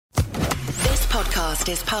podcast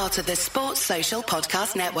is part of the Sports Social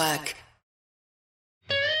Podcast Network.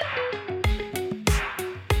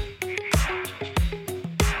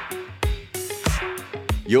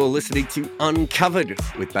 You're listening to Uncovered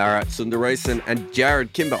with Bharat Sundaresan and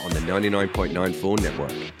Jared Kimber on the 99.94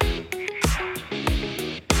 network.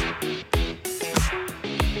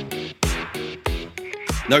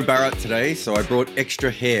 No Bharat today, so I brought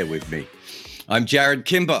extra hair with me. I'm Jared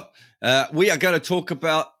Kimber. We are going to talk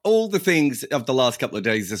about all the things of the last couple of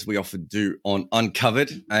days, as we often do on Uncovered,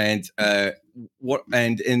 and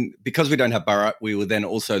because we don't have Bharat, we will then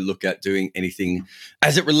also look at doing anything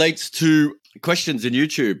as it relates to questions in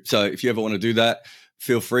YouTube. So if you ever want to do that,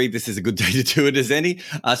 feel free. This is a good day to do it as any.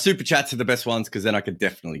 Super chats are the best ones because then I can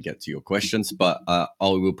definitely get to your questions. But I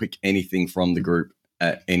will pick anything from the group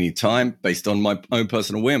at any time based on my own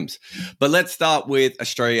personal whims. But let's start with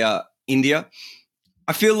Australia, India.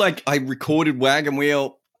 I feel like I recorded Wagon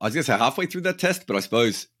Wheel, I was going to say halfway through that test, but I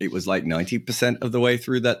suppose it was like 90% of the way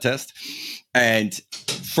through that test. And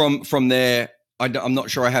from there, I'm not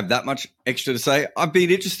sure I have that much extra to say. I've been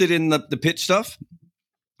interested in the pitch stuff.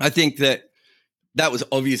 I think that was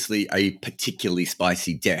obviously a particularly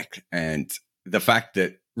spicy deck. And the fact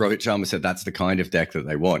that Rohit Sharma said that's the kind of deck that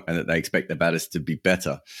they want and that they expect the batters to be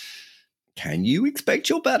better. Can you expect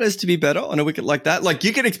your batters to be better on a wicket like that? Like,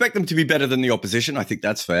 you can expect them to be better than the opposition. I think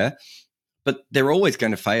that's fair. But they're always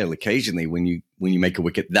going to fail occasionally when you make a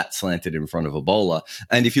wicket that slanted in front of a bowler.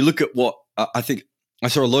 And if you look at what I think, I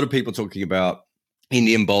saw a lot of people talking about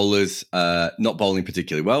Indian bowlers not bowling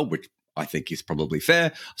particularly well, which I think is probably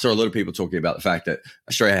fair. I saw a lot of people talking about the fact that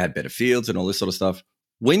Australia had better fields and all this sort of stuff.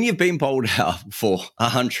 When you've been bowled out for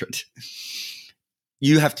 100,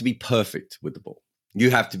 you have to be perfect with the ball. You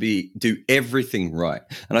have to do everything right.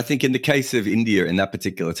 And I think in the case of India in that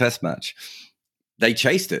particular test match, they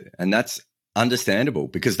chased it. And that's understandable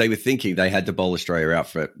because they were thinking they had to bowl Australia out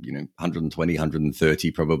for 120,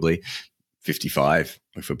 130 probably. 55,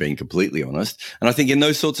 if we're being completely honest. And I think in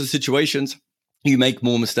those sorts of situations, you make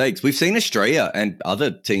more mistakes. We've seen Australia and other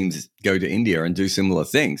teams go to India and do similar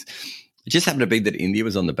things. It just happened to be that India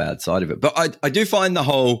was on the bad side of it. But I do find the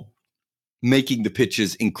whole making the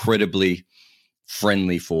pitches incredibly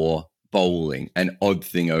friendly for bowling an odd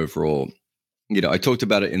thing overall. I talked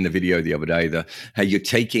about it in the video the other day, how you're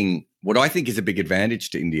taking what I think is a big advantage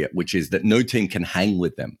to India, which is that no team can hang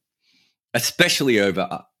with them, especially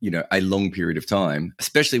over, a long period of time,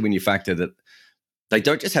 especially when you factor that they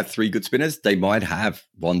don't just have three good spinners. They might have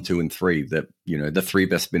 1, 2, and 3, the three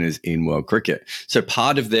best spinners in world cricket. So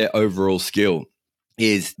part of their overall skill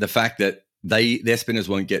is the fact that their spinners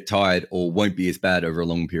won't get tired or won't be as bad over a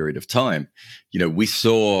long period of time. We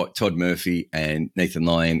saw Todd Murphy and Nathan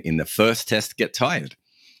Lyon in the first test get tired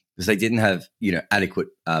because they didn't have, adequate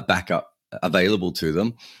backup available to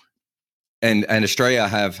them. And Australia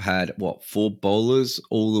have had, 4 bowlers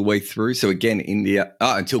all the way through. So again, India,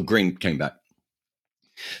 until Green came back.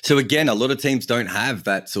 So again, a lot of teams don't have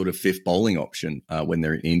that sort of fifth bowling option when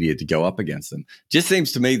they're in India to go up against them. Just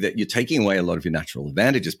seems to me that you're taking away a lot of your natural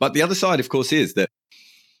advantages. But the other side, of course, is that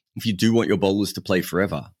if you do want your bowlers to play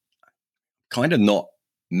forever, kind of not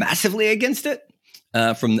massively against it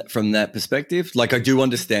from that perspective. Like, I do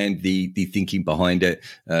understand the thinking behind it.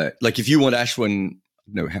 Like, if you want Ashwin,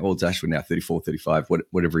 how old's Ashwin now? 34, 35,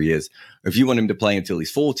 whatever he is. If you want him to play until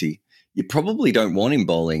he's 40, you probably don't want him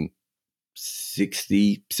bowling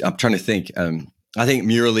 60. I'm trying to think. I think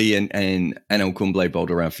Murali and Anil Kumble bowled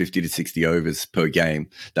around 50 to 60 overs per game.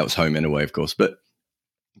 That was home and away, of course, but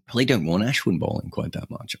probably don't want Ashwin bowling quite that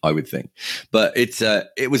much, I would think. But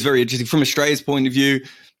it was very interesting from Australia's point of view.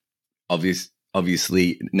 Obviously,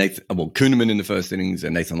 Kuhnemann in the first innings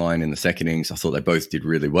and Nathan Lyon in the second innings. I thought they both did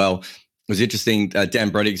really well. It was interesting.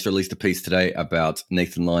 Dan Briggs released a piece today about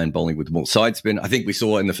Nathan Lyon bowling with more side spin. I think we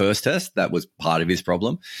saw in the first test that was part of his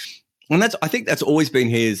problem. And I think that's always been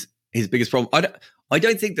his biggest problem. I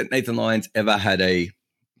don't think that Nathan Lyon's ever had I'm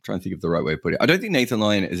trying to think of the right way to put it. I don't think Nathan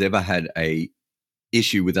Lyon has ever had a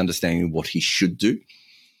issue with understanding what he should do.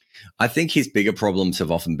 I think his bigger problems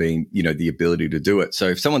have often been, the ability to do it. So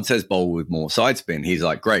if someone says bowl with more side spin, he's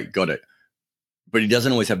like, great, got it. But he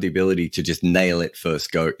doesn't always have the ability to just nail it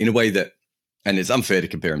first go in a way that, and it's unfair to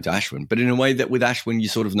compare him to Ashwin, but in a way that with Ashwin, you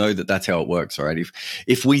sort of know that that's how it works, right?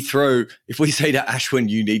 If we say to Ashwin,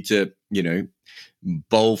 you need to,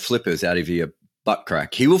 bowl flippers out of your butt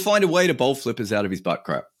crack, he will find a way to bowl flippers out of his butt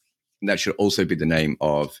crack. And that should also be the name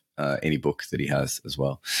of any book that he has as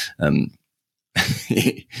well. I'm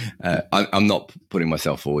not putting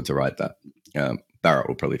myself forward to write that. Bharat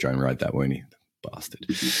will probably try and write that, won't he? bastard.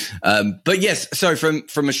 But yes, so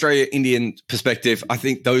from Australia Indian perspective, I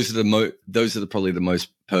think those are probably the most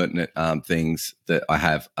pertinent things that I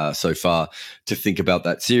have so far to think about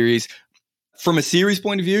that series. From a series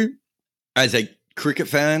point of view, as a cricket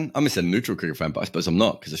fan, I'm a neutral cricket fan, but I suppose I'm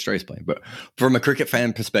not because Australia's playing. But from a cricket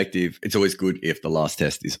fan perspective, it's always good if the last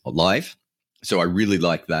test is live. So I really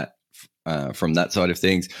like that from that side of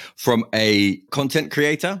things. From a content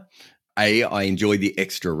creator, I enjoy the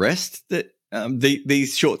extra rest that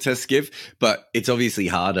these short tests give, but it's obviously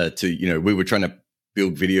harder to, we were trying to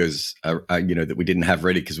build videos, that we didn't have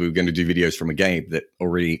ready because we were going to do videos from a game that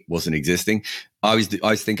already wasn't existing. I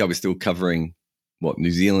think I was still covering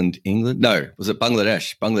New Zealand, England? No, was it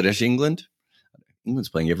Bangladesh? Bangladesh, England? England's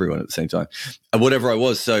playing everyone at the same time. Whatever I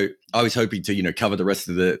was. So I was hoping to, cover the rest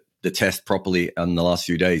of the test properly on the last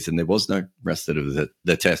few days, and there was no rest of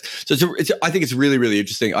the test. So I think it's really, really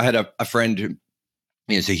interesting. I had a friend who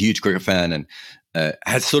is a huge cricket fan and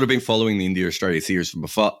has sort of been following the India-Australia series from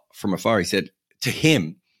afar. He said to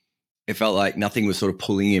him, it felt like nothing was sort of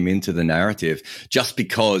pulling him into the narrative just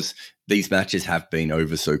because these matches have been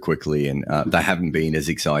over so quickly and they haven't been as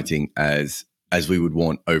exciting as we would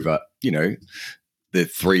want over, the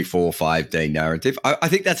 3, 4, 5 day narrative. I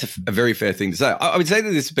think that's a very fair thing to say. I would say that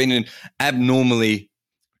this has been an abnormally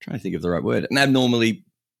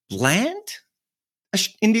bland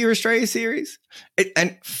India-Australia series.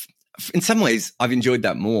 And in some ways, I've enjoyed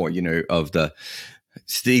that more, of the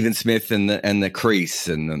Stephen Smith and the crease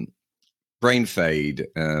and the brain fade,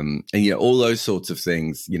 and all those sorts of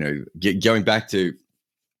things. Going back to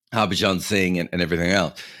Harbhajan Singh and everything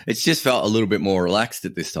else, it's just felt a little bit more relaxed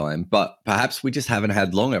at this time. But perhaps we just haven't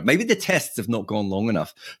had long enough. Maybe the tests have not gone long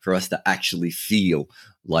enough for us to actually feel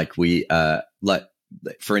like we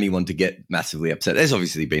for anyone to get massively upset. There's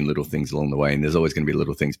obviously been little things along the way, and there's always going to be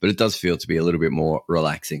little things, but it does feel to be a little bit more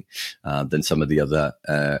relaxing than some of the other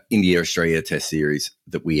India-Australia test series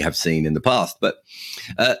that we have seen in the past. But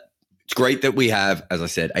it's great that we have, as I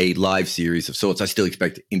said, a live series of sorts. I still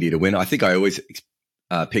expect India to win. I think I always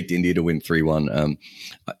picked India to win 3-1.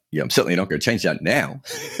 I'm certainly not going to change that now.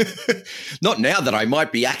 Not now that I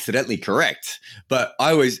might be accidentally correct, but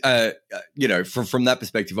I always, from that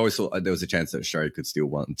perspective, I always thought there was a chance that Australia could still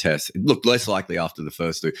win tests. It looked less likely after the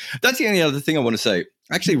first two. That's the only other thing I want to say.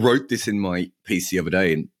 I actually wrote this in my piece the other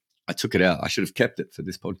day and I took it out. I should have kept it for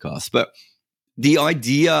this podcast. But the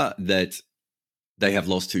idea that they have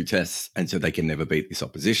lost 2 tests and so they can never beat this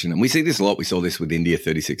opposition. And we see this a lot. We saw this with India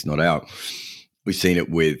 36 not out. We've seen it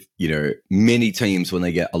with, many teams when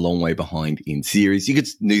they get a long way behind in series.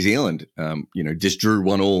 New Zealand, just drew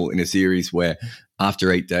 1-1 in a series where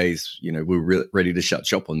after 8 days, we were ready to shut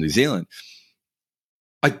shop on New Zealand.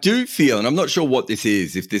 I do feel, and I'm not sure what this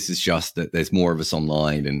is, if this is just that there's more of us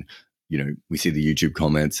online and, we see the YouTube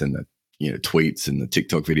comments and the, tweets and the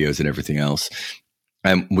TikTok videos and everything else.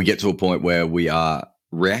 And we get to a point where we are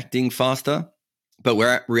reacting faster, but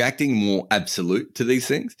we're reacting more absolute to these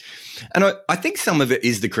things. And I think some of it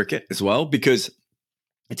is the cricket as well, because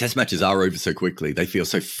the test matches are over so quickly. They feel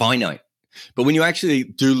so finite. But when you actually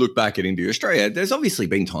do look back at India, Australia, there's obviously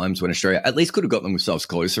been times when Australia at least could have got themselves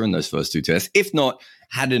closer in those first 2 tests, if not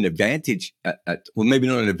had an advantage well, maybe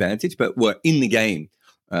not an advantage, but were in the game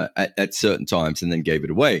at certain times and then gave it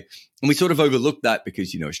away. And we sort of overlooked that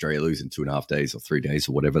because, Australia losing 2.5 days or 3 days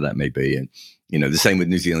or whatever that may be. And, the same with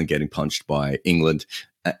New Zealand getting punched by England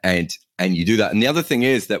and you do that. And the other thing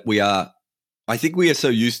is that I think we are so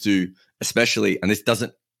used to, especially, and this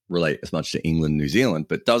doesn't relate as much to England, New Zealand,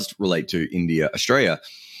 but does relate to India, Australia,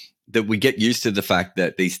 that we get used to the fact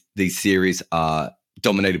that these series are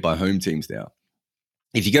dominated by home teams now.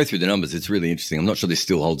 If you go through the numbers, it's really interesting. I'm not sure this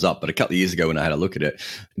still holds up, but a couple of years ago when I had a look at it,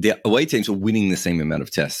 the away teams were winning the same amount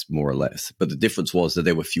of tests, more or less. But the difference was that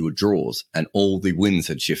there were fewer draws and all the wins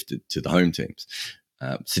had shifted to the home teams,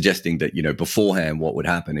 suggesting that, beforehand, what would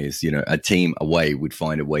happen is, a team away would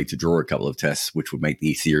find a way to draw a couple of tests, which would make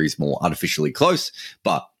the series more artificially close,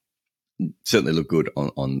 but certainly look good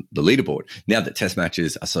on the leaderboard. Now that test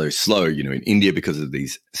matches are so slow, in India because of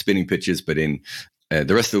these spinning pitches, but in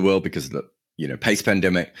the rest of the world because of the pace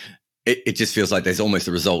pandemic, it just feels like there's almost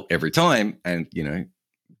a result every time. And,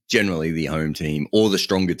 generally the home team or the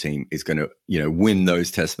stronger team is going to, win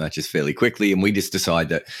those test matches fairly quickly. And we just decide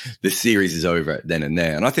that the series is over then and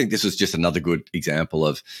there. And I think this was just another good example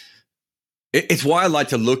of, it's why I like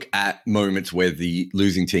to look at moments where the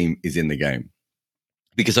losing team is in the game,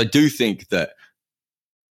 because I do think that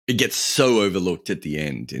it gets so overlooked at the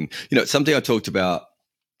end. And, it's something I talked about.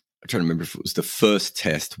 I'm trying to remember if it was the first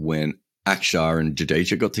test when Akshar and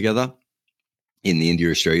Jadeja got together in the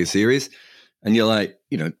India-Australia series. And you're like,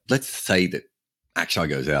 let's say that Akshay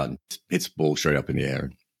goes out and hits the ball straight up in the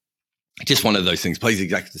air. Just one of those things, plays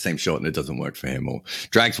exactly the same shot and it doesn't work for him, or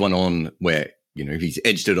drags one on where, he's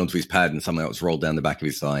edged it onto his pad and someone else rolled down the back of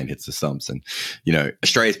his thigh and hits the stumps. And,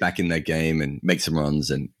 Australia's back in that game and makes some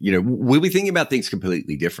runs. And, we'll be thinking about things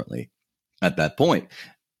completely differently at that point.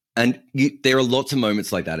 And there are lots of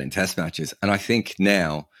moments like that in test matches. And I think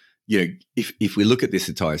now, if we look at this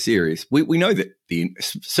entire series, we know that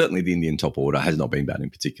certainly the Indian top order has not been batting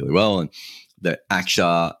particularly well. And that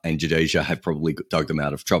Akshar and Jadeja have probably dug them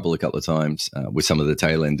out of trouble a couple of times with some of the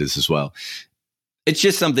tail-enders as well. It's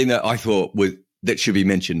just something that I thought that should be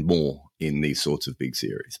mentioned more in these sorts of big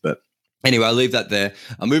series. But anyway, I'll leave that there.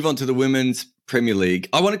 I'll move on to the Women's Premier League.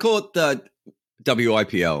 I want to call it the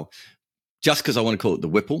WIPL just because I want to call it the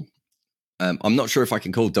Whipple. I'm not sure if I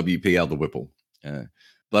can call WPL the Whipple,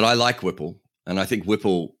 but I like Whipple. And I think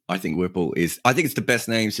Whipple is it's the best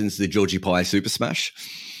name since the Georgie Pie Super Smash.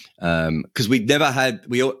 Because we never had,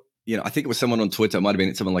 I think it was someone on Twitter, it might have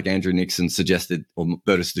been someone like Andrew Nixon suggested, or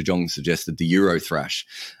Bertus de Jong suggested the Euro Thrash,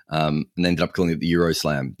 and ended up calling it the Euro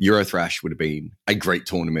Slam. Euro Thrash would have been a great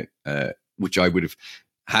tournament, which I would have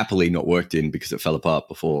happily not worked in because it fell apart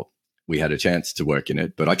before we had a chance to work in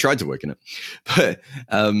it, but I tried to work in it. But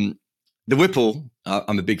the Whipple,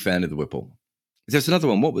 I'm a big fan of the Whipple. There's another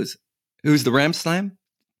one. Who's the Ram Slam?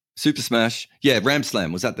 Super Smash. Yeah, Ram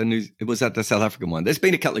Slam. Was that the South African one? There's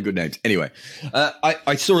been a couple of good names. Anyway,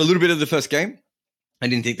 I saw a little bit of the first game. I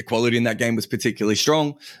didn't think the quality in that game was particularly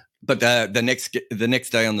strong. But the next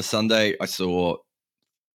day on the Sunday, I saw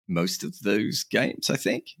most of those games, I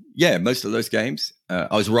think. Yeah, most of those games.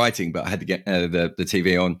 I was writing, but I had to get the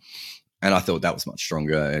TV on. And I thought that was much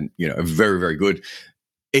stronger and, very, very good.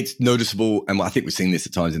 It's noticeable, and I think we've seen this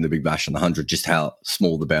at times in the Big Bash on the 100, just how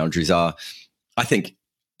small the boundaries are. I think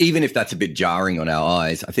even if that's a bit jarring on our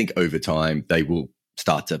eyes, I think over time they will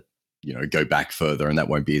start to, go back further and that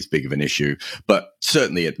won't be as big of an issue. But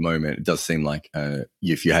certainly at the moment, it does seem like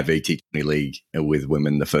if you have a T20 league with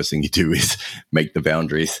women, the first thing you do is make the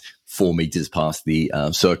boundaries 4 meters past the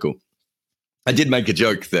circle. I did make a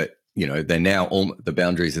joke that, they're now the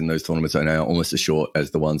boundaries in those tournaments are now almost as short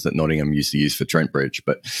as the ones that Nottingham used to use for Trent Bridge.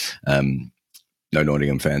 But no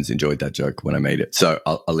Nottingham fans enjoyed that joke when I made it. So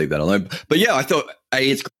I'll leave that alone. But yeah, I thought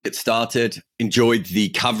it started, enjoyed the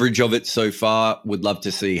coverage of it so far, would love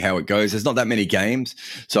to see how it goes. There's not that many games.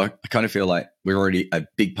 So I kind of feel like we're already a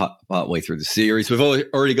big part way through the series. We've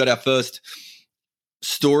already got our first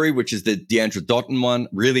story, which is the Deandra Dottin one.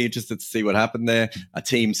 Really interested to see what happened there. A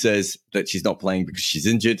team says that she's not playing because she's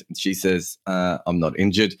injured. And she says, I'm not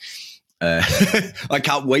injured. I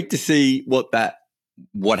can't wait to see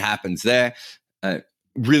what happens there.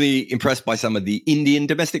 Really impressed by some of the Indian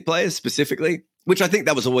domestic players specifically, which I think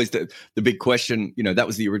that was always the big question. That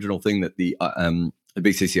was the original thing that the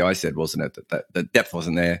BCCI said, wasn't it? That the depth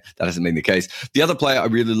wasn't there. That hasn't been the case. The other player I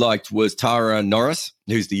really liked was Tara Norris,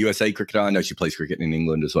 who's the USA cricketer. I know she plays cricket in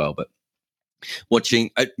England as well, but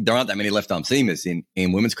there aren't that many left-arm seamers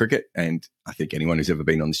in women's cricket, and I think anyone who's ever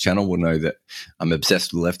been on this channel will know that I'm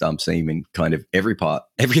obsessed with left-arm seam in kind of every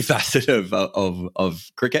facet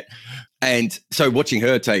of cricket. And so watching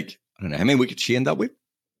her take, I don't know how many wickets she ended up with,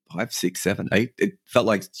 5, 6, 7, 8. It felt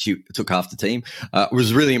like she took half the team.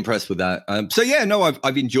 Was really impressed with that.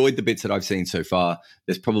 I've enjoyed the bits that I've seen so far.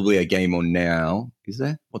 There's probably a game on now. Is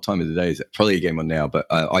there? What time of the day is it? Probably a game on now. But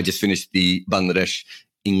I just finished the Bangladesh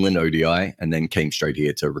England ODI and then came straight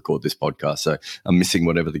here to record this podcast. So I'm missing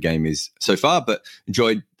whatever the game is so far, but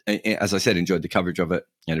enjoyed the coverage of it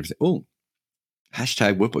and everything. Oh,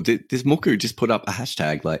 hashtag Whipple. This Muku just put up a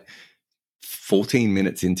hashtag like 14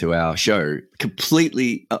 minutes into our show,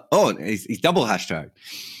 completely. He's double hashtag.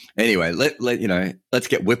 Anyway, let's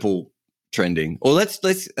get Whipple trending, or let's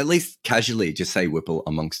at least casually just say Whipple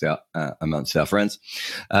amongst our friends.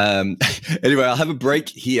 Anyway, I'll have a break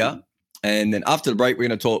here. And then after the break, we're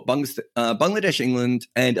going to talk Bangladesh, England,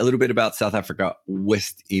 and a little bit about South Africa,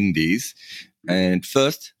 West Indies. And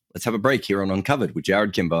first, let's have a break here on Uncovered with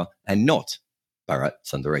Jarrod Kimber and not Bharat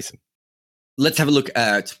Sundaresan. Let's have a look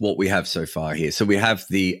at what we have so far here. So we have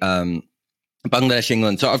the Bangladesh,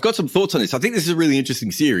 England. So I've got some thoughts on this. I think this is a really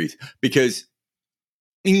interesting series because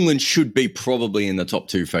England should be probably in the top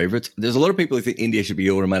 2 favourites. There's a lot of people who think India should be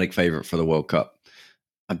the automatic favourite for the World Cup.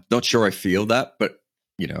 I'm not sure I feel that, but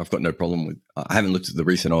I've got no problem with. I haven't looked at the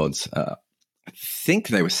recent odds. I think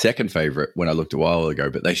they were second favourite when I looked a while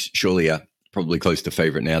ago, but they surely are probably close to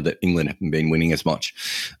favourite now that England haven't been winning as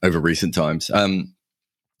much over recent times.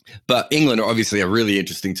 But England are obviously a really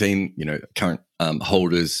interesting team. Current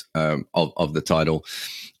holders of the title,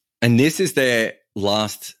 and this is their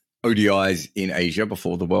last ODIs in Asia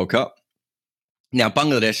before the World Cup. Now,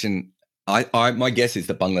 Bangladesh My guess is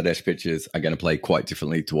that Bangladesh pitches are going to play quite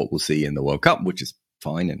differently to what we'll see in the World Cup, which is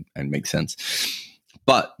fine and makes sense.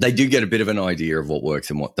 But they do get a bit of an idea of what works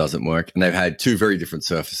and what doesn't work. And they've had two very different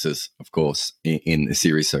surfaces, of course, in the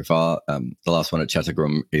series so far. The last one at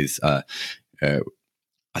Chattogram is, I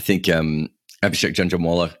think Abhishek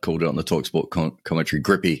Janjanwala called it on the TalkSport commentary,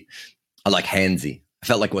 grippy. I like handsy. I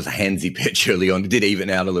felt like it was a handsy pitch early on. It did even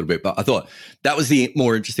out a little bit. But I thought that was the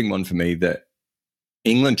more interesting one for me, that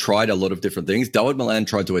England tried a lot of different things. Dawid Malan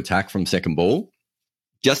tried to attack from second ball,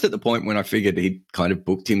 just at the point when I figured he'd kind of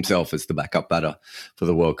booked himself as the backup batter for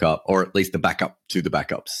the World Cup, or at least the backup to the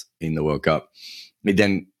backups in the World Cup. He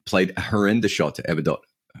then played a horrendous shot to Ebadot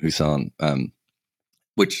Hussain,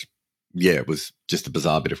 which, yeah, was just a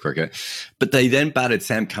bizarre bit of cricket. But they then batted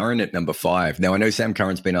Sam Curran at number 5. Now, I know Sam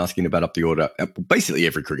Curran's been asking about up the order at basically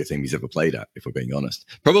every cricket team he's ever played at, if we're being honest.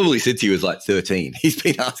 Probably since he was like 13. He's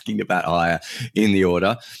been asking to bat higher in the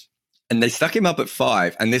order. And they stuck him up at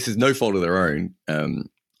 5, and this is no fault of their own,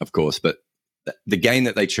 of course, but the game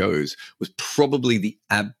that they chose was probably the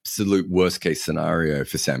absolute worst case scenario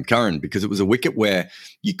for Sam Curran, because it was a wicket where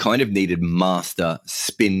you kind of needed master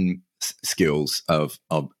spin skills of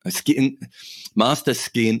master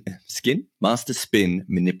spin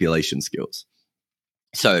manipulation skills.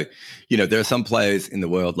 So, there are some players in the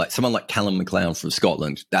world, like someone like Callum McLeod from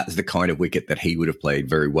Scotland, that's the kind of wicket that he would have played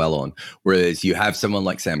very well on. Whereas you have someone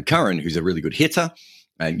like Sam Curran, who's a really good hitter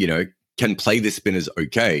and, can play the spinners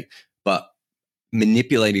okay, but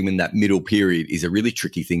manipulating him in that middle period is a really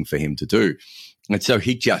tricky thing for him to do. And so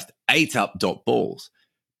he just ate up dot balls.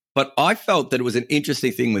 But I felt that it was an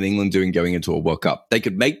interesting thing with England going into a World Cup. They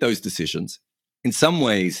could make those decisions. In some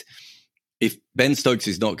ways, if Ben Stokes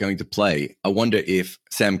is not going to play, I wonder if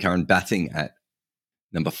Sam Curran batting at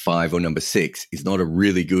number 5 or number 6 is not a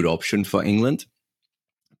really good option for England.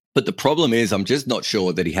 But the problem is, I'm just not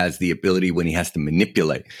sure that he has the ability when he has to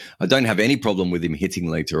manipulate. I don't have any problem with him hitting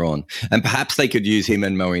later on. And perhaps they could use him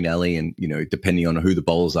and Moeen Ali, and, depending on who the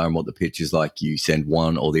bowlers are and what the pitch is like, you send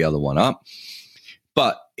one or the other one up.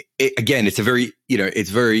 But again, it's it's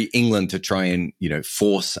very England to try and,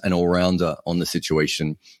 force an all-rounder on the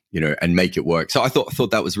situation, and make it work. So I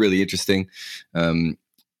thought that was really interesting. I'm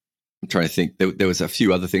trying to think. There was a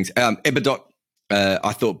few other things. Ebadot,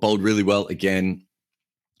 I thought bowled really well again.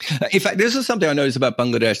 In fact, this is something I noticed about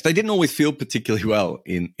Bangladesh. They didn't always field particularly well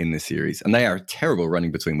in this series, and they are a terrible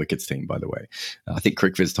running between wickets team, by the way. I think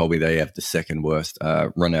CricViz told me they have the second worst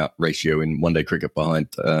run-out ratio in one-day cricket behind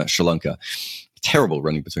Sri Lanka. Terrible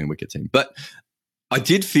running between wicket team. But I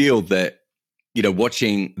did feel that,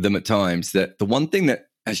 watching them at times, that the one thing that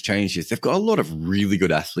has changed is they've got a lot of really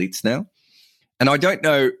good athletes now. And I don't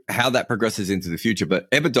know how that progresses into the future, but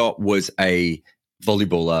Ebadot was a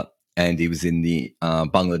volleyballer and he was in the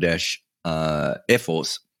Bangladesh Air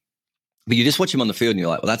Force. But you just watch him on the field and you're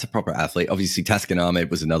like, well, that's a proper athlete. Obviously, Taskin Ahmed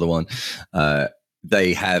was another one.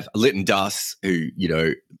 They have Lytton Das, who,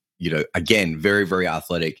 again, very, very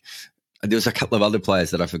athletic. There's a couple of other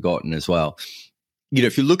players that I've forgotten as well.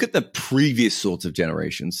 If you look at the previous sorts of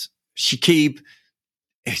generations, Shakib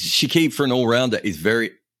for an all-rounder is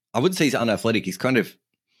very, I wouldn't say he's unathletic. He's kind of,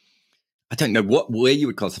 I don't know where you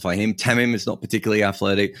would classify him. Tamim is not particularly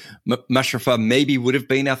athletic. Mashrafa maybe would have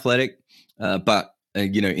been athletic, but,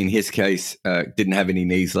 in his case, didn't have any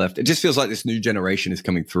knees left. It just feels like this new generation is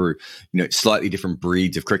coming through, slightly different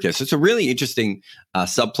breeds of cricket. So it's a really interesting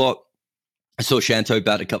subplot. I saw Shanto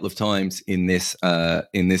bat a couple of times in this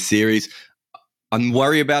series. I'm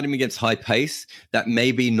worried about him against high pace. That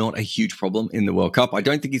may be not a huge problem in the World Cup. I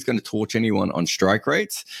don't think he's going to torch anyone on strike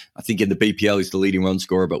rates. I think in the BPL, he's the leading run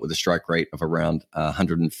scorer, but with a strike rate of around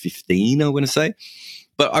 115, I want to say.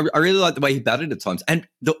 But I really like the way he batted at times. And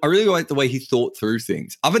I really like the way he thought through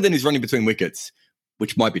things. Other than his running between wickets,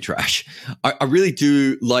 which might be trash, I really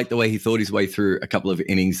do like the way he thought his way through a couple of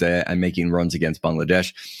innings there and making runs against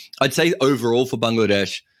Bangladesh. I'd say overall for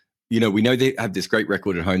Bangladesh, we know they have this great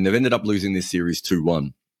record at home. They've ended up losing this series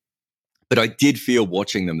 2-1. But I did feel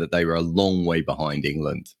watching them that they were a long way behind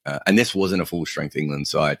England. And this wasn't a full-strength England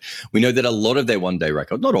side. We know that a lot of their one-day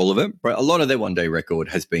record, not all of it, but a lot of their one-day record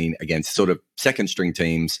has been against sort of second-string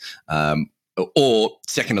teams or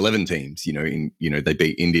second 11 teams. They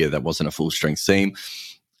beat India. That wasn't a full-strength team.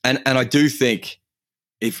 And I do think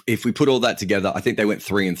if we put all that together, I think they went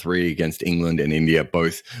 3-3 against England and India,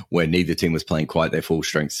 both where neither team was playing quite their full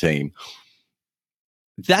strength team.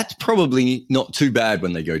 That's probably not too bad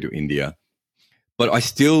when they go to India, but I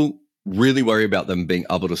still really worry about them being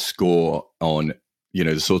able to score on,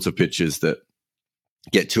 the sorts of pitches that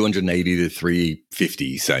get 280 to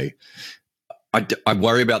 350, say. I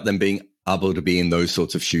worry about them being able to be in those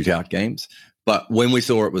sorts of shootout games But when we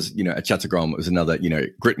saw it was, at Chattogram, it was another,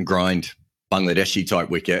 grit and grind Bangladeshi type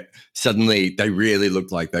wicket. Suddenly they really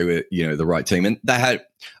looked like they were, the right team. And they had,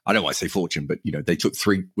 I don't want to say fortune, but, they took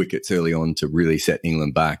 3 wickets early on to really set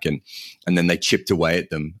England back. And then they chipped away at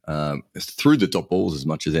them through the top balls as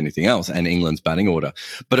much as anything else and England's batting order.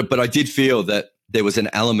 But I did feel that there was an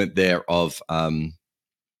element there of,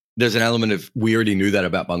 there's an element of, we already knew that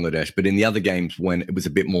about Bangladesh, but in the other games when it was a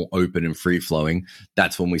bit more open and free flowing,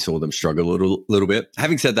 that's when we saw them struggle a little bit.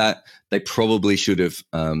 Having said that, they probably should have,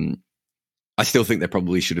 I still think they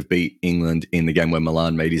probably should have beat England in the game where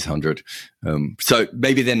Milan made his 100. So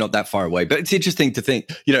maybe they're not that far away, but it's interesting to think,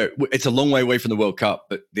 it's a long way away from the World Cup,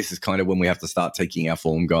 but this is kind of when we have to start taking our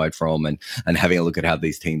form guide from and having a look at how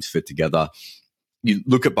these teams fit together. You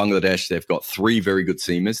look at Bangladesh, they've got 3 very good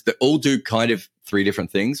seamers that all do kind of 3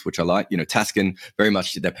 different things, which I like. Taskin very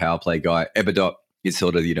much did their power play guy. Ebadot is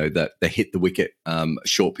sort of, the hit the wicket,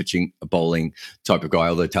 short pitching, bowling type of guy,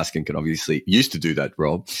 although Taskin can obviously used to do that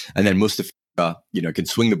role. And then Mustafa, can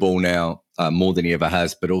swing the ball now more than he ever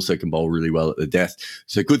has, but also can bowl really well at the death.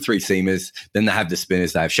 So good 3 seamers. Then they have the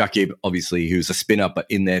spinners. They have Shakib, obviously, who's a spinner, but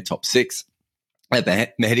in their top 6. They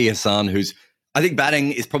have Mehdi Hassan, who's, I think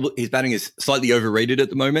his batting is slightly overrated at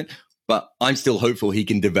the moment, but I'm still hopeful he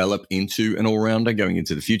can develop into an all-rounder going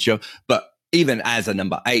into the future. But even as a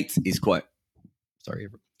number 8 is quite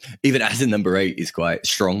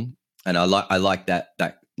strong. And I like that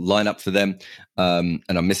lineup for them. And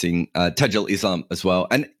I'm missing Tajul Islam as well.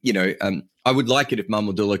 And, I would like it if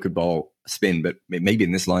Mahmudullah could bowl spin, but maybe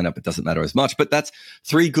in this lineup it doesn't matter as much. But that's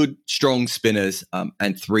 3 good, strong spinners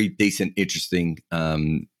and 3 decent, interesting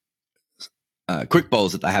quick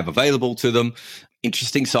bowls that they have available to them.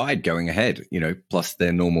 Interesting side going ahead, plus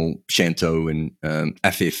their normal Shanto and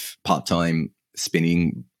Afif part-time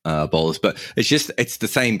spinning bowlers. But it's the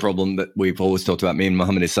same problem that we've always talked about. Me and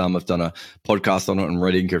Mohammed Issam have done a podcast on it on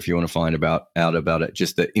Redding if you want to find out about it.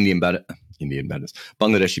 Just that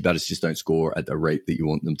Bangladeshi batters just don't score at the rate that you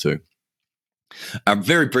want them to.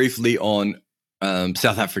 Very briefly on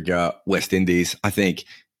South Africa, West Indies, I think,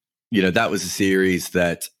 that was a series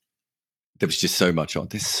that there was just so much on.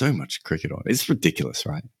 There's so much cricket on. It's ridiculous,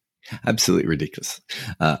 right? Absolutely ridiculous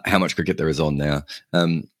how much cricket there is on now.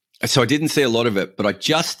 So I didn't see a lot of it, but I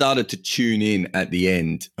just started to tune in at the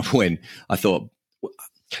end when I thought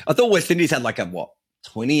West Indies had like a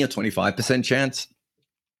 20 or 25% chance,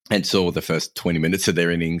 and saw the first 20 minutes of their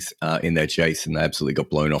innings in their chase, and they absolutely got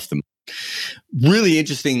blown off them. Really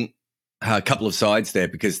interesting couple of sides there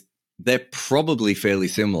because they're probably fairly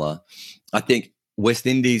similar. I think West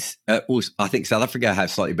Indies, I think South Africa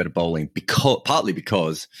have slightly better bowling partly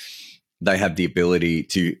because they have the ability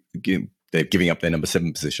to they're giving up their number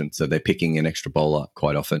 7 position, so they're picking an extra bowler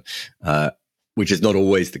quite often, which is not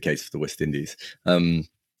always the case for the West Indies. And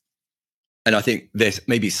I think there's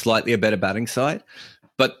maybe slightly a better batting side,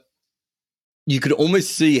 but you could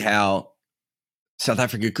almost see how South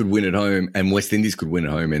Africa could win at home and West Indies could win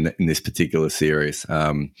at home in this particular series.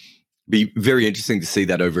 Be very interesting to see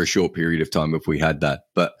that over a short period of time if we had that.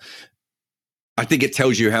 But I think it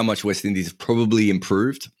tells you how much West Indies have probably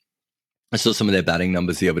improved. I saw some of their batting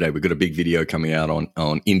numbers the other day. We've got a big video coming out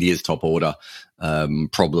on India's top order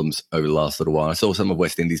problems over the last little while. I saw some of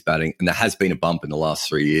West Indies batting, and there has been a bump in the last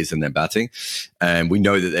 3 years in their batting. And we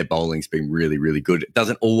know that their bowling's been really, really good. It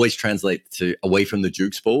doesn't always translate to away from the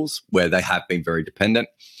Dukes balls, where they have been very dependent.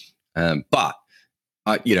 But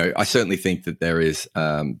I certainly think that there is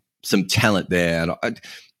some talent there. And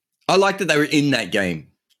I like that they were in that game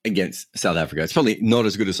against South Africa. It's probably not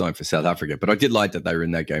as good a sign for South Africa, but I did like that they were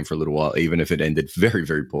in that game for a little while, even if it ended very,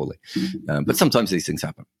 very poorly. But sometimes these things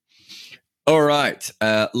happen. All right.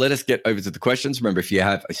 Let us get over to the questions. Remember, if you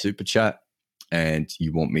have a super chat and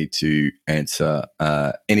you want me to answer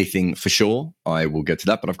anything for sure, I will get to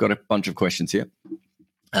that. But I've got a bunch of questions here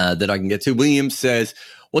that I can get to. William says,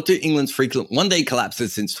 what do England's frequent one-day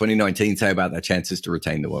collapses since 2019 say about their chances to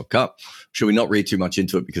retain the World Cup? Should we not read too much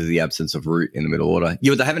into it because of the absence of Root in the middle order?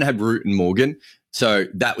 Yeah, but they haven't had Root and Morgan, so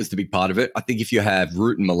that was the big part of it. I think if you have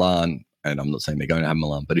Root and Milan, and I'm not saying they're going to have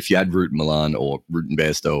Milan, but if you had Root and Milan or Root and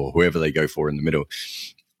Bairstow or whoever they go for in the middle,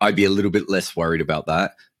 I'd be a little bit less worried about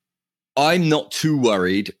that. I'm not too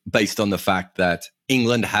worried based on the fact that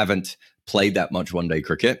England haven't played that much one-day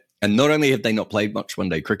cricket. And not only have they not played much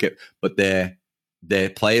one-day cricket, but their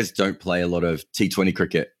players don't play a lot of T20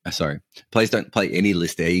 cricket. Players don't play any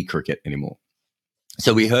List A cricket anymore.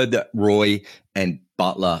 So we heard that Roy and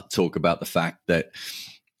Butler talk about the fact that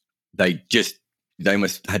they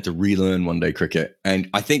must had to relearn one-day cricket. And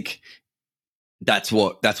I think that's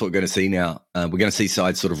what we're going to see now. We're going to see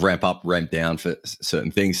sides sort of ramp up, ramp down for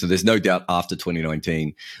certain things. So there's no doubt after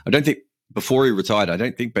 2019, I don't think before he retired, I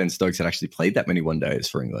don't think Ben Stokes had actually played that many one-days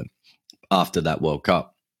for England after that World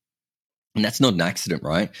Cup. And that's not an accident,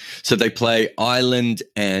 right? So they play Ireland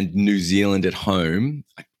and New Zealand at home,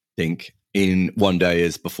 I think, in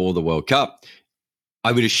one-days before the World Cup.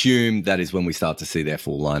 I would assume that is when we start to see their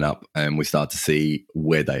full lineup and we start to see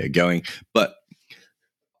where they are going. But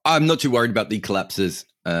I'm not too worried about the collapses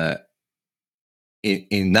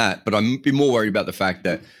in that, but I'm be more worried about the fact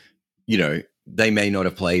that, they may not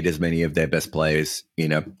have played as many of their best players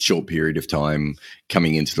in a short period of time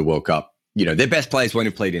coming into the World Cup. Their best players won't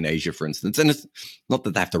have played in Asia, for instance. And it's not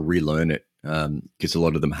that they have to relearn it because a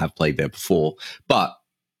lot of them have played there before. But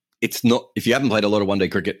it's not, if you haven't played a lot of one-day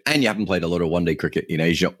cricket and you haven't played a lot of one-day cricket in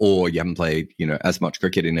Asia, or you haven't played, as much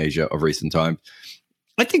cricket in Asia of recent times,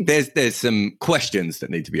 I think there's some questions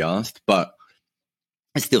that need to be asked, but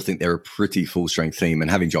I still think they're a pretty full-strength team,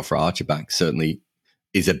 and having Jofra Archer back certainly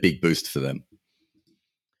is a big boost for them.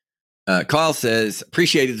 Kyle says,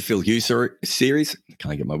 appreciated the Phil Hughes series.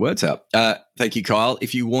 Can't get my words out. Thank you, Kyle.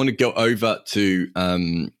 If you want to go over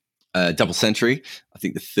to Double Century, I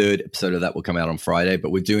think the third episode of that will come out on Friday,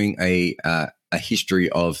 but we're doing a history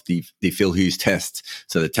of the Phil Hughes test.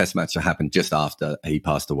 So the test match that happened just after he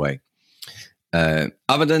passed away.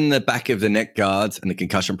 Other than the back of the neck guards and the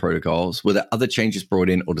concussion protocols, were there other changes brought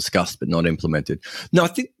in or discussed but not implemented? No, I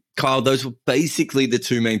think, Kyle, those were basically the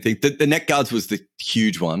two main things. The neck guards was the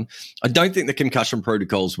huge one. I don't think the concussion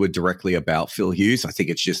protocols were directly about Phil Hughes. I think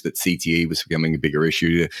it's just that CTE was becoming a bigger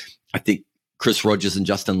issue. I think Chris Rogers and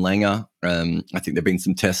Justin Langer, I think there have been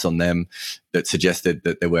some tests on them that suggested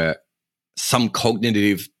that there were some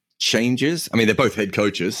cognitive changes. I mean, they're both head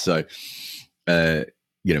coaches, so,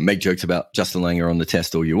 make jokes about Justin Langer on the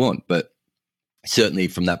test all you want, but certainly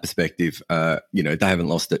from that perspective, they haven't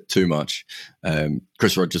lost it too much.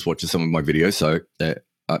 Chris Rogers watches some of my videos, so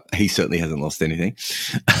he certainly hasn't lost anything.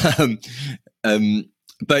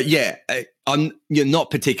 But yeah, I'm not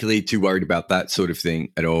particularly too worried about that sort of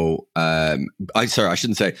thing at all. I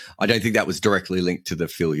shouldn't say. I don't think that was directly linked to the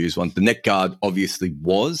Phil Hughes one. The neck guard obviously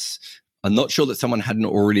was. I'm not sure that someone hadn't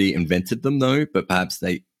already invented them though, but perhaps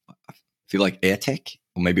I feel like AirTech,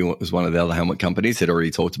 or maybe it was one of the other helmet companies, had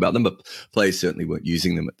already talked about them, but players certainly weren't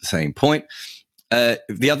using them at the same point.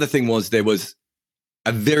 The other thing was there was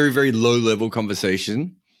a very, very low-level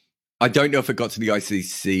conversation. I don't know if it got to the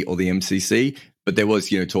ICC or the MCC, but there was,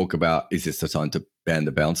 talk about, is this the time to ban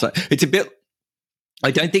the bouncer? It's a bit,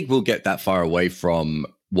 I don't think we'll get that far away from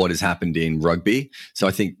what has happened in rugby. So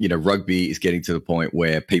I think, rugby is getting to the point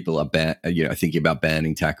where people are thinking about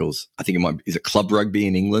banning tackles. I think is it club rugby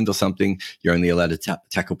in England or something? You're only allowed to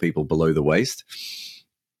tackle people below the waist.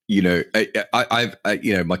 My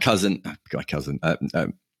cousin,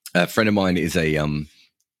 a friend of mine is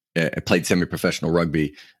played semi-professional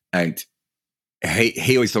rugby, and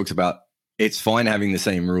he always talks about, it's fine having the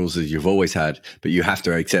same rules as you've always had, but you have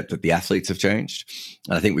to accept that the athletes have changed.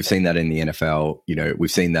 And I think we've seen that in the NFL. We've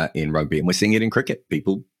seen that in rugby, and we're seeing it in cricket.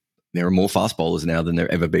 There are more fast bowlers now than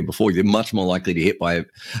there ever been before. You're much more likely to hit by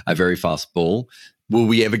a very fast ball. Will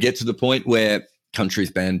we ever get to the point where countries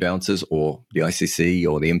ban bouncers, or the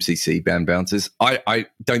ICC or the MCC ban bouncers? I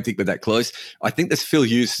don't think we're that close. I think this Phil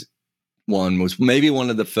Hughes one was maybe one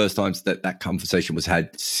of the first times that conversation was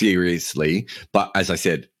had seriously. But as I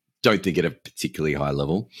said, don't think at a particularly high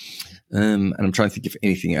level. And I'm trying to think if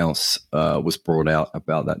anything else was brought out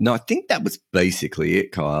about that. No, I think that was basically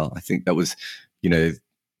it, Kyle. I think that was,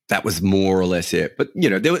 that was more or less it. But,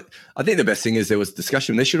 I think the best thing is there was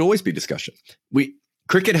discussion. There should always be discussion.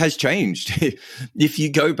 Cricket has changed. If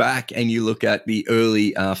you go back and you look at the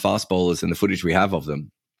early fast bowlers and the footage we have of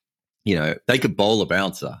them, they could bowl a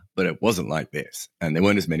bouncer, but it wasn't like this. And there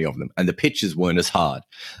weren't as many of them. And the pitches weren't as hard.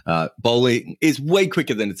 Bowling is way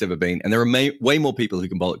quicker than it's ever been. And there are way more people who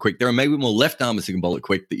can bowl it quick. There are maybe more left-armers who can bowl it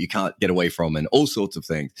quick that you can't get away from, and all sorts of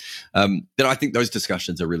things. That I think those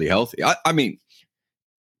discussions are really healthy. I mean,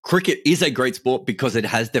 cricket is a great sport because it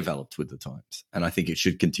has developed with the times. And I think it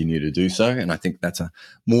should continue to do so. And I think that's a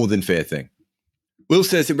more than fair thing. Will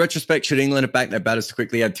says, in retrospect, should England have backed their batters to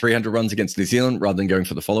quickly add 300 runs against New Zealand rather than going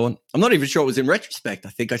for the follow-on? I'm not even sure it was in retrospect. I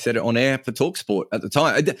think I said it on air for TalkSport at the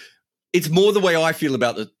time. It's more the way I feel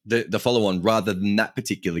about the follow-on rather than that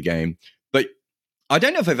particular game. But I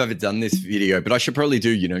don't know if I've ever done this video, but I should probably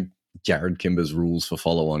do, Jared Kimber's rules for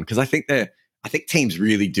follow-on, because I think teams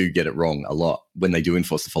really do get it wrong a lot when they do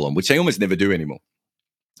enforce the follow-on, which they almost never do anymore.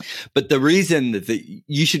 But the reason that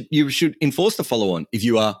you should enforce the follow-on if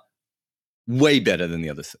you are way better than the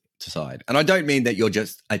other side. And I don't mean that you're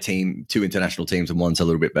just a team, two international teams, and one's a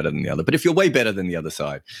little bit better than the other. But if you're way better than the other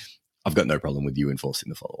side, I've got no problem with you enforcing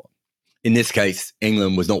the follow-on. In this case,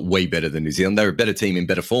 England was not way better than New Zealand. They were a better team in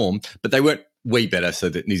better form, but they weren't way better so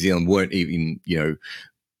that New Zealand weren't even,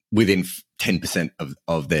 within 10%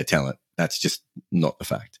 of their talent. That's just not the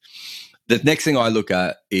fact. The next thing I look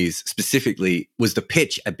at is specifically, was the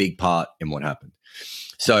pitch a big part in what happened?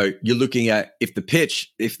 So you're looking at if the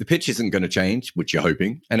pitch isn't going to change, which you're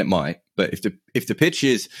hoping, and it might, but if the pitch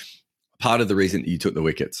is part of the reason that you took the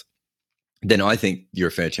wickets, then I think you're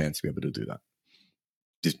a fair chance to be able to do that.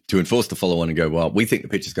 Just to enforce the follow-on and go, well, we think the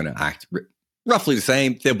pitch is going to act roughly the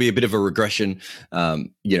same. There'll be a bit of a regression,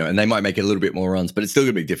 and they might make it a little bit more runs, but it's still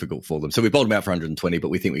going to be difficult for them. So we bowled them out for 120, but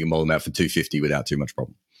we think we can bowl them out for 250 without too much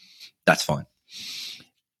problem. That's fine.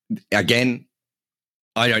 Again,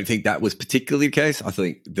 I don't think that was particularly the case. I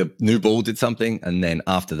think the new ball did something, and then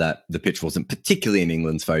after that, the pitch wasn't particularly in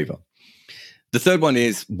England's favour. The third one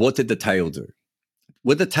is, what did the tail do?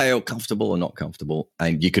 Were the tail comfortable or not comfortable?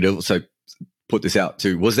 And you could also put this out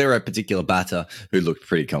too. Was there a particular batter who looked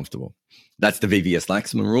pretty comfortable? That's the VVS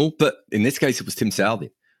Laxman rule. But in this case, it was Tim Southee.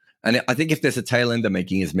 And I think if there's a tail ender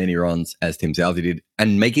making as many runs as Tim Southee did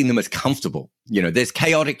and making them as comfortable, there's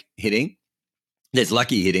chaotic hitting, there's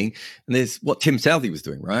lucky hitting, and there's what Tim Southee was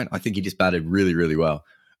doing, right? I think he just batted really, really well.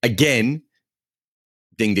 Again,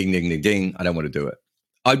 ding, ding, ding, ding, ding. I don't want to do it.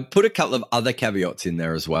 I'd put a couple of other caveats in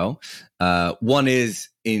there as well. One is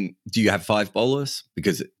do you have 5 bowlers?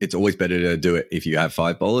 Because it's always better to do it if you have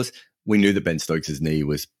 5 bowlers. We knew that Ben Stokes' knee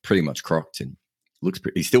was pretty much crocked and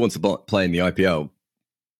he still wants to play in the IPL.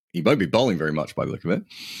 He won't be bowling very much by the look of it.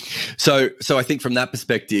 So I think from that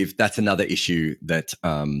perspective, that's another issue that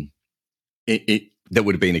that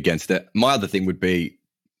would have been against it. My other thing would be,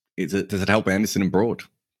 does it help Anderson and Broad?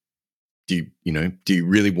 Do you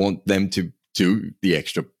really want them to do the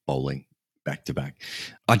extra bowling back to back?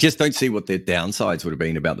 I just don't see what their downsides would have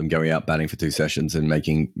been about them going out batting for 2 sessions and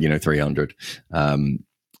making 300.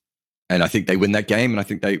 And I think they win that game, and I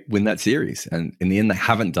think they win that series. And in the end, they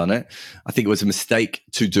haven't done it. I think it was a mistake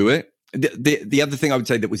to do it. The other thing I would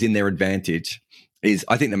say that was in their advantage is,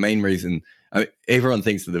 I think the main reason, everyone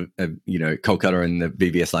thinks that Kolkata and the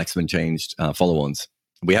VVS Laxman changed follow-ons.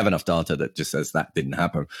 We have enough data that just says that didn't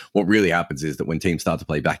happen. What really happens is that when teams start to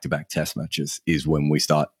play back-to-back test matches is when we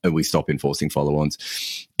stop enforcing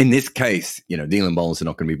follow-ons. In this case, the England bowlers are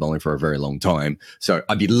not going to be bowling for a very long time. So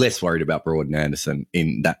I'd be less worried about Broad and Anderson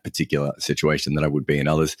in that particular situation than I would be in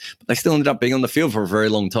others. But they still ended up being on the field for a very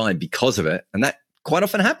long time because of it. And that quite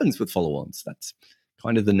often happens with follow-ons. That's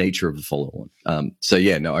kind of the nature of the follow-on. I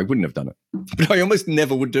wouldn't have done it. But I almost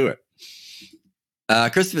never would do it.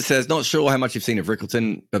 Christopher says, not sure how much you've seen of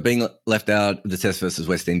Rickleton, but being left out of the test versus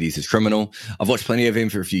West Indies is criminal. I've watched plenty of him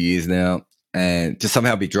for a few years now, and to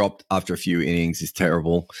somehow be dropped after a few innings is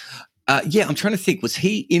terrible. I'm trying to think. Was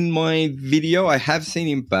he in my video? I have seen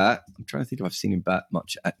him bat. I'm trying to think if I've seen him bat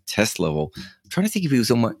much at test level. I'm trying to think if he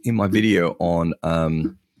was in my video on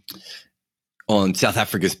South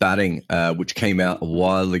Africa's batting, which came out a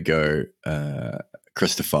while ago,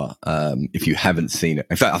 Christopher. If you haven't seen it.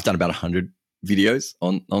 In fact, I've done about 100 videos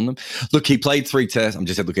on them. Look, he played 3 tests. I'm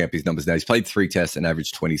just looking up his numbers now. He's played 3 tests and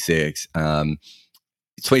averaged 26.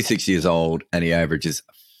 He's 26 years old and he averages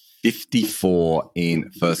 54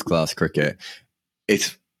 in first-class cricket.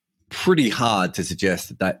 It's pretty hard to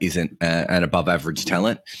suggest that isn't an above-average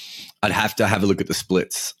talent. I'd have to have a look at the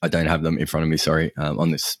splits. I don't have them in front of me, sorry,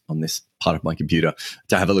 on this part of my computer.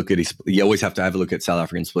 To have a look at his, you always have to have a look at South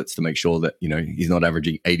African splits to make sure that he's not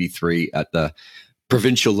averaging 83 at the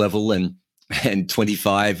provincial level and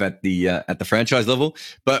 25 at the franchise level.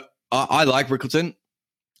 But I like Rickleton.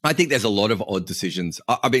 I think there's a lot of odd decisions.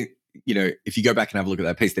 I mean, if you go back and have a look at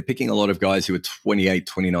that piece, they're picking a lot of guys who are 28,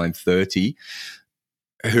 29, 30,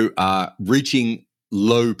 who are reaching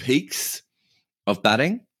low peaks of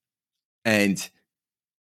batting. And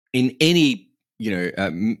in any,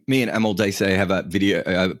 me and Amal Desai have a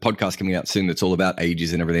podcast coming out soon that's all about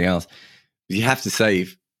ages and everything else. You have to say,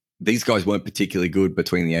 these guys weren't particularly good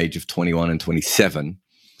between the age of 21 and 27,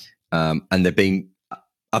 and they've been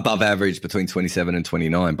above average between 27 and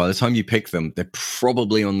 29. By the time you pick them, they're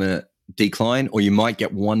probably on the decline, or you might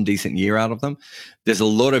get one decent year out of them. There's a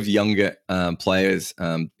lot of younger players.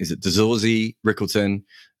 Is it Dazorzi, Rickleton?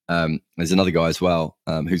 There's another guy as well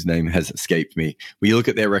whose name has escaped me. When you look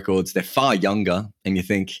at their records, they're far younger, and you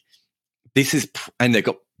think and they've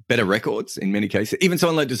got better records in many cases. Even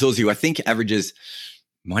someone like Dazorzi, who I think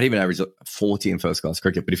might even average 40 in first-class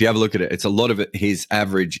cricket. But if you have a look at it, it's a lot of it. His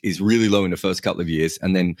average is really low in the first couple of years.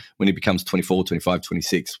 And then when he becomes 24, 25,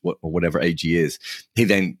 26, or whatever age he is, he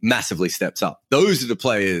then massively steps up. Those are the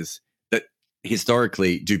players that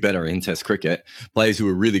historically do better in Test cricket, players who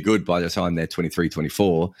are really good by the time they're 23,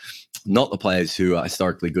 24, not the players who are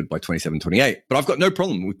historically good by 27, 28. But I've got no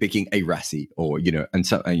problem with picking a Rassie or,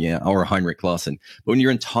 or a Heinrich Klaasen. But when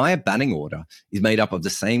your entire batting order is made up of the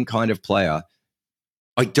same kind of player,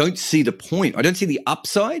 I don't see the point. I don't see the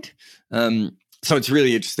upside. So it's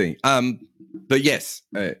really interesting. But yes,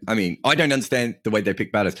 I don't understand the way they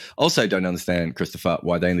pick batters. Also don't understand, Christopher,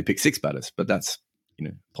 why they only pick 6 batters. But that's,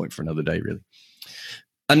 a point for another day, really.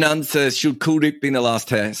 Anand says, should Kuldeep be in the last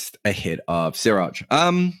test ahead of Siraj?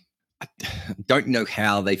 I don't know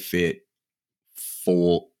how they fit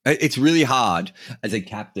 4. It's really hard as a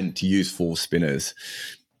captain to use 4 spinners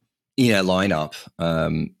in a lineup.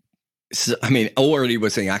 Already we're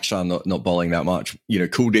seeing Akshar not bowling that much.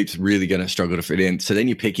 Kuldeep's really going to struggle to fit in. So then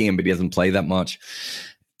you're picking him, but he doesn't play that much.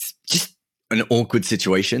 It's just an awkward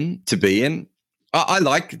situation to be in. I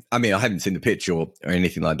haven't seen the pitch or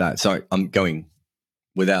anything like that. So I'm going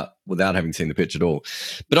without having seen the pitch at all.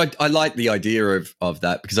 But I like the idea of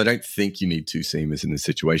that because I don't think you need 2 seamers in this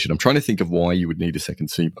situation. I'm trying to think of why you would need a second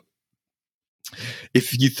seamer.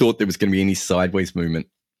 If you thought there was going to be any sideways movement,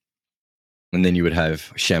 and then you would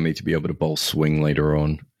have Shami to be able to bowl swing later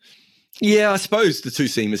on. Yeah, I suppose the 2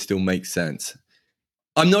 seamers still make sense.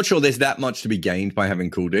 I'm not sure there's that much to be gained by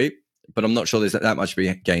having Kuldeep, but I'm not sure there's that much to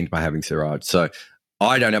be gained by having Siraj. So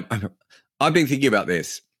I don't know. I've been thinking about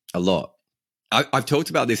this a lot. I've talked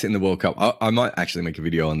about this in the World Cup. I might actually make a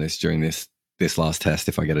video on this during this last test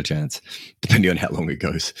if I get a chance, depending on how long it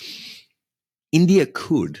goes. India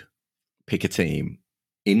could pick a team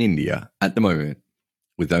in India at the moment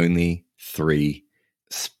with only 3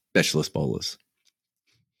 specialist bowlers.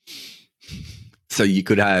 So you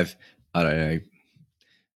could have, I don't know,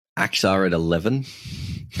 Akshar at 11,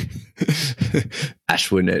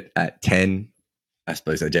 Ashwin at 10. I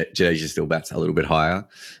suppose Jadeja still bats a little bit higher.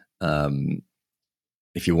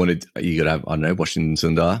 If you wanted, you could have, I don't know, Washington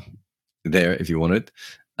Sundar there if you wanted.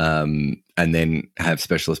 And then have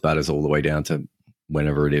specialist batters all the way down to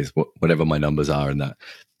whenever it is, whatever my numbers are in that.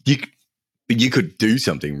 You could do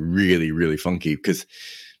something really, really funky because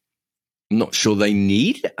I'm not sure they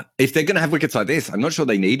need, if they're going to have wickets like this, I'm not sure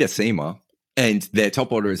they need a seamer and their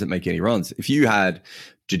top order isn't making any runs. If you had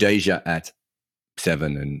Jadeja at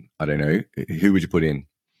 7 and I don't know, who would you put in?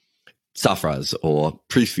 Safraz or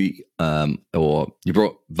Prithvi, or you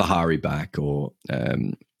brought Vihari back or,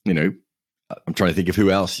 I'm trying to think of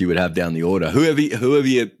who else you would have down the order. Whoever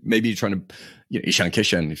you, maybe you're trying to, Ishan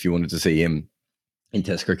Kishan, if you wanted to see him in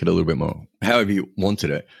Test cricket a little bit more, however you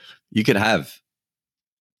wanted it, you could have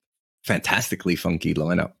fantastically funky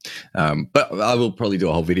lineup. But I will probably do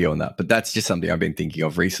a whole video on that. But that's just something I've been thinking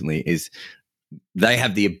of recently is they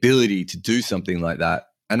have the ability to do something like that.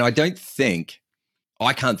 And I can't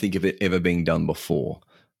think of it ever being done before.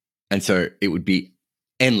 And so it would be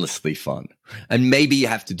endlessly fun. And maybe you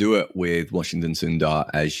have to do it with Washington Sundar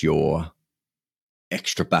as your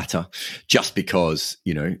extra batter just because,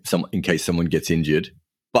 in case someone gets injured.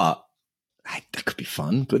 But hey, that could be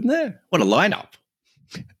fun, couldn't it? What a lineup.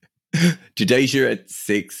 Jadeja at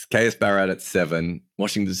 6, KS Bharat at 7,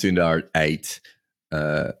 Washington Sundar at 8,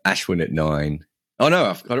 Ashwin at 9. Oh no,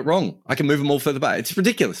 I've got it wrong. I can move them all further back. It's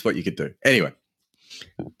ridiculous what you could do. Anyway,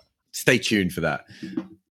 stay tuned for that.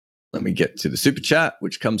 Let me get to the super chat,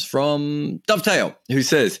 which comes from Dovetail, who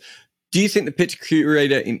says, do you think the pitch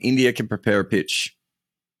curator in India can prepare a pitch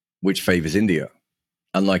which favours India?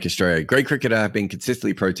 Unlike Australia, Grade Cricketer have been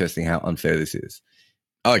consistently protesting how unfair this is.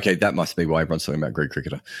 Oh, okay, that must be why everyone's talking about Grade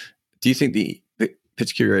Cricketer. Do you think the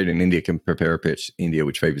pitch curator in India can prepare a pitch India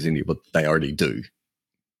which favours India? Well, they already do.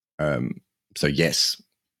 So yes.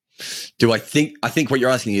 I think what you're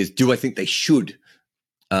asking is, do I think they should?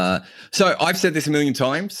 So I've said this a million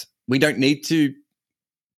times. We don't need to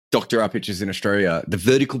doctor our pitches in Australia. The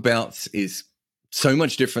vertical bounce is so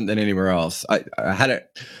much different than anywhere else. I had a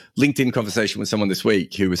LinkedIn conversation with someone this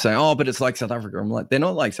week who was saying, oh, but it's like South Africa. I'm like, they're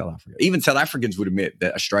not like South Africa. Even South Africans would admit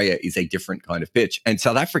that Australia is a different kind of pitch. And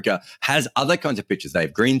South Africa has other kinds of pitches. They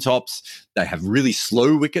have green tops. They have really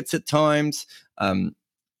slow wickets at times.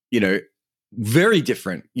 Very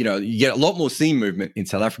different. You get a lot more seam movement in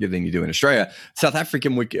South Africa than you do in Australia. South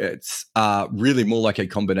African wickets are really more like a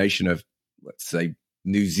combination of, let's say,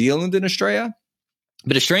 New Zealand and Australia.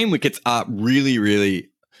 But Australian wickets are really, really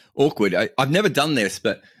awkward. I've never done this,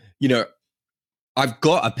 but, I've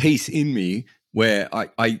got a piece in me where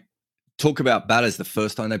I talk about batters the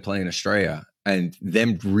first time they play in Australia and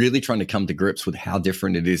them really trying to come to grips with how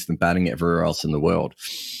different it is than batting everywhere else in the world.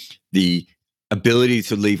 The ability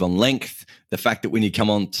to leave on length, the fact that when you come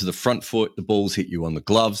on to the front foot, the balls hit you on the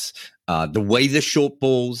gloves, the way the short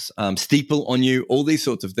balls steeple on you, all these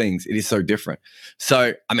sorts of things, it is so different.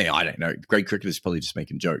 So, I mean, I don't know. Great cricketers probably just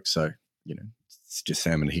making jokes. So, it's just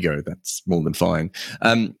Sam and Higo. That's more than fine.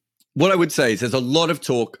 What I would say is there's a lot of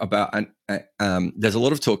talk about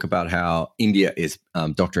how India is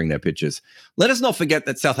doctoring their pitches. Let us not forget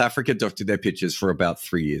that South Africa doctored their pitches for about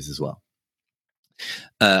 3 years as well.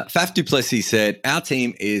 Faf du Plessis said, our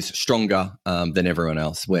team is stronger than everyone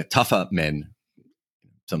else. We're tougher men.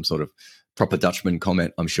 Some sort of proper Dutchman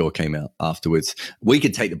comment, I'm sure, came out afterwards. We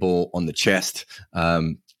could take the ball on the chest,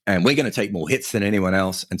 and we're going to take more hits than anyone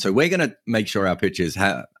else. And so we're going to make sure our pitches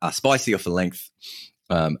are spicy off the length,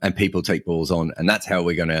 and people take balls on. And that's how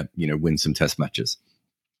we're going to, win some test matches.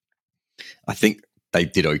 I think they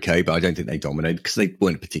did okay, but I don't think they dominated because they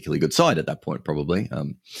weren't a particularly good side at that point, probably.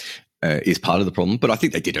 Is part of the problem, but I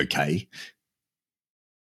think they did okay.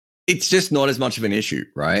 It's just not as much of an issue,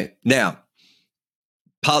 right? Now,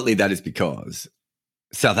 partly that is because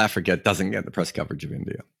South Africa doesn't get the press coverage of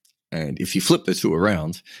India. And if you flip the two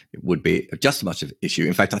around, it would be just as much of an issue.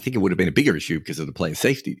 In fact, I think it would have been a bigger issue because of the player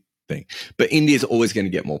safety thing. But India's always going to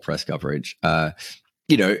get more press coverage.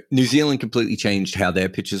 New Zealand completely changed how their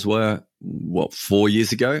pitches were, 4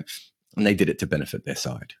 years ago? And they did it to benefit their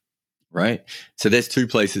side. Right? So there's two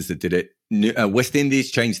places that did it. West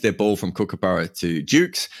Indies changed their ball from Kookaburra to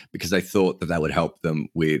Dukes because they thought that would help them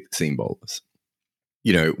with seam bowlers.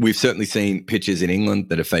 We've certainly seen pitches in England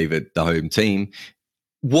that have favoured the home team.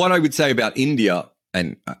 What I would say about India,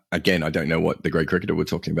 and again, I don't know what the great cricketer we're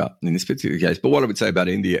talking about in this particular case, but what I would say about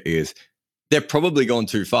India is they've probably gone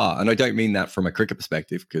too far. And I don't mean that from a cricket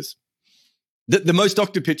perspective because the most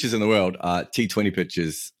doctored pitches in the world are T20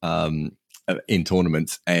 pitches, in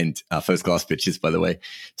tournaments and first-class pitches, by the way.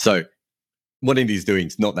 So what India's doing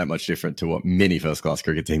is not that much different to what many first-class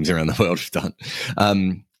cricket teams around the world have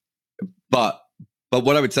done. But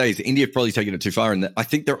what I would say is India have probably taken it too far, and I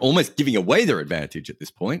think they're almost giving away their advantage at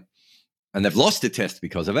this point, and they've lost a test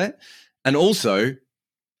because of it. And also,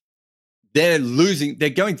 they're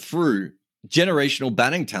going through generational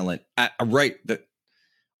batting talent at a rate that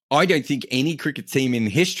I don't think any cricket team in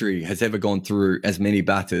history has ever gone through as many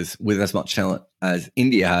batters with as much talent as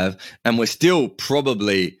India have. And we're still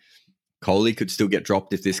probably, Kohli could still get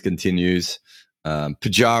dropped if this continues.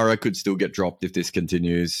 Pujara could still get dropped if this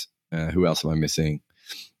continues. Who else am I missing?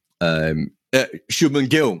 Shubman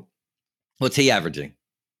Gill. What's he averaging?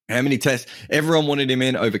 How many tests? Everyone wanted him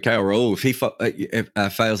in over KL Rahul. If he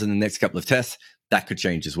fails in the next couple of tests, that could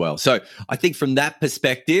change as well. So I think from that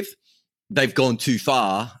perspective, they've gone too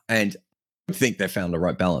far, and I think they found the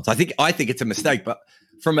right balance. I think it's a mistake, but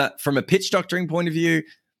from a pitch doctoring point of view,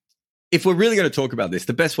 if we're really going to talk about this,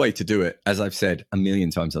 the best way to do it, as I've said a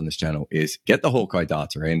million times on this channel, is get the Hawkeye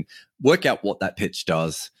data in, work out what that pitch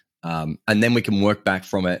does, and then we can work back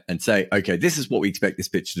from it and say, okay, this is what we expect this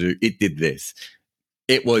pitch to do. It did this.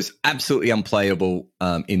 It was absolutely unplayable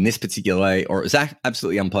in this particular way, or it was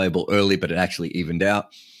absolutely unplayable early, but it actually evened out.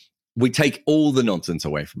 We take all the nonsense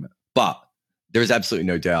away from it. But there is absolutely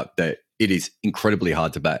no doubt that it is incredibly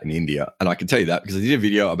hard to bat in India. And I can tell you that because I did a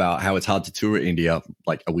video about how it's hard to tour India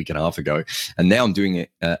like a week and a half ago. And now I'm doing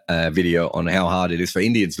a video on how hard it is for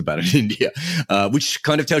Indians to bat in India, which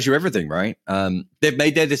kind of tells you everything, right? They've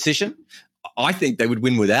made their decision. I think they would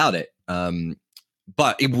win without it.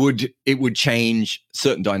 But it would change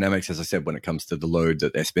certain dynamics, as I said, when it comes to the load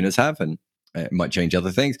that their spinners have, and it might change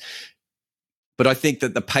other things. But I think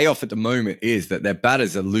that the payoff at the moment is that their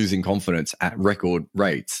batters are losing confidence at record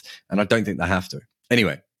rates, and I don't think they have to.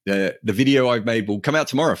 Anyway, the video I've made will come out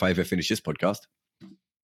tomorrow if I ever finish this podcast.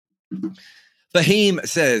 Fahim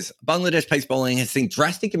says, Bangladesh pace bowling has seen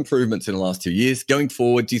drastic improvements in the last 2 years. Going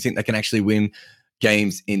forward, do you think they can actually win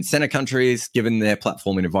games in center countries given their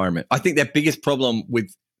platform and environment? I think their biggest problem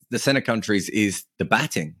with the center countries is the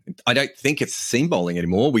batting. I don't think it's seam bowling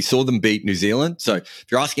anymore. We saw them beat New Zealand. So if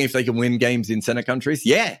you're asking if they can win games in center countries,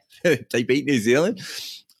 yeah, they beat New Zealand.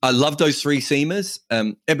 I love those three seamers.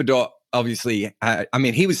 Ebadot, obviously,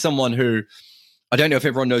 he was someone who, I don't know if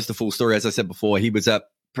everyone knows the full story. As I said before, he was I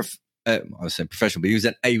was saying professional, but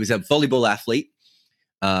he was a volleyball athlete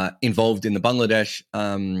involved in the Bangladesh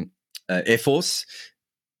Air Force.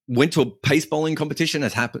 Went to a pace bowling competition,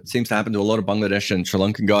 as seems to happen to a lot of Bangladesh and Sri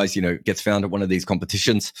Lankan guys, gets found at one of these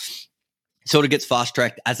competitions, sort of gets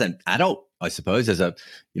fast-tracked as an adult, I suppose, as a,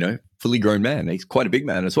 fully grown man. He's quite a big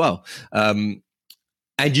man as well. And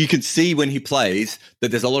you can see when he plays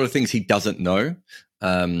that there's a lot of things he doesn't know.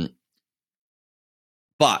 But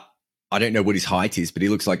I don't know what his height is, but he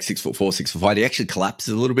looks like 6'4", 6'5". He actually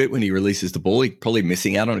collapses a little bit when he releases the ball. He's probably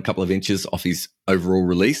missing out on a couple of inches off his overall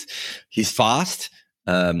release. He's fast.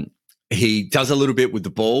 He does a little bit with the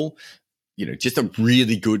ball. Just a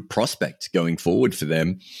really good prospect going forward for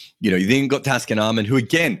them. You then got Taskin Arman, who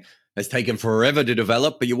again has taken forever to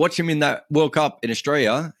develop, but you watch him in that World Cup in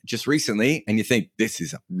Australia just recently, and you think this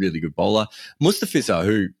is a really good bowler. Mustafiza,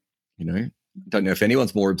 who, don't know if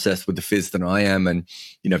anyone's more obsessed with the Fizz than I am, and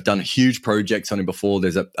I've done huge projects on him before.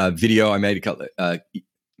 There's a video I made maybe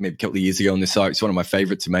a couple of years ago on this site. It's one of my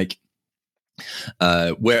favorites to make.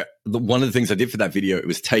 Where one of the things I did for that video, it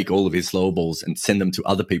was take all of his slow balls and send them to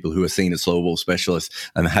other people who are seen as slow ball specialists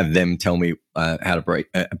and have them tell me how to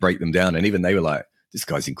break them down. And even they were like, this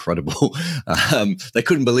guy's incredible. They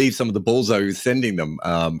couldn't believe some of the balls I was sending them.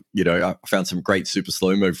 I found some great super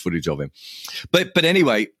slow-mo footage of him. But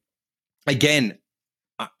anyway, again,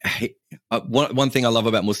 one thing I love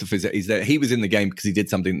about Mustafiza is that he was in the game because he did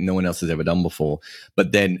something that no one else has ever done before.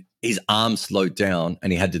 But then his arm slowed down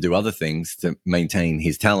and he had to do other things to maintain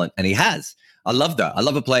his talent. And he has. I love that. I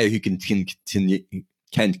love a player who can continue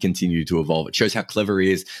to evolve. It shows how clever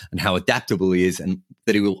he is and how adaptable he is, and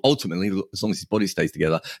that he will ultimately, as long as his body stays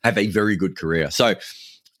together, have a very good career. So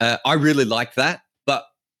I really like that, but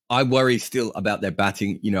I worry still about their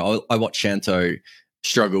batting. I watched Shanto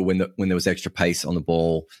struggle when there was extra pace on the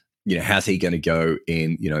ball. How's he going to go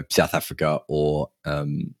in, South Africa or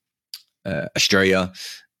Australia?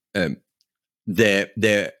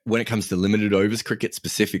 They're when it comes to limited overs cricket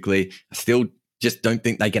specifically, I still just don't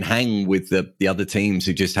think they can hang with the other teams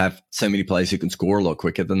who just have so many players who can score a lot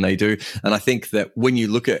quicker than they do. And I think that when you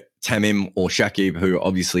look at Tamim or Shakib, who are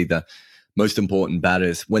obviously the most important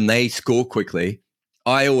batters, when they score quickly,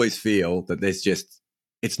 I always feel that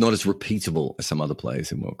it's not as repeatable as some other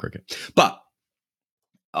players in world cricket. But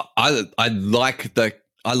I like that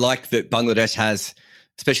Bangladesh has,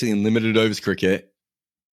 especially in limited overs cricket,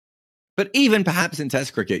 but even perhaps in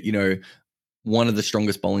Test cricket, one of the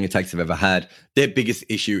strongest bowling attacks they've ever had. Their biggest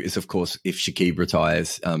issue is, of course, if Shakib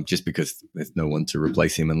retires, just because there's no one to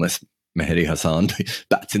replace him unless Mehdi Hassan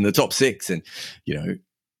bats in the top six. And,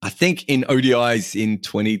 I think in ODIs in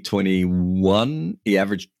 2021, he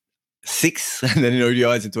averaged 6, and then in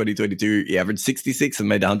ODIs in 2022, he averaged 66 and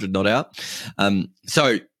made 100 not out.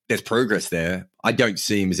 So there's progress there. I don't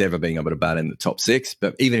see him as ever being able to bat in the top 6,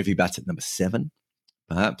 but even if he bats at number 7,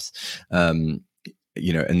 perhaps, and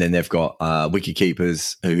then they've got wicket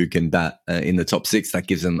keepers who can bat in the top 6. That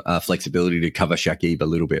gives them flexibility to cover Shakib a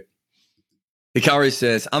little bit. Hikaru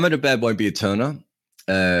says, Ahmedabad won't be a turner.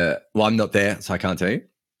 Well, I'm not there, so I can't tell you.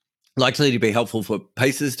 Likely to be helpful for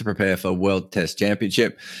pacers to prepare for World Test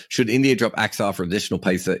Championship. Should India drop Axar for additional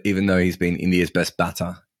pacer, even though he's been India's best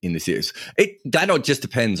batter in the series? That just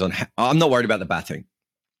depends on I'm not worried about the batting.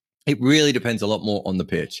 It really depends a lot more on the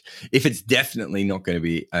pitch. If it's definitely not going to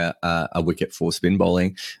be a wicket for spin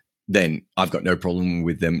bowling, then I've got no problem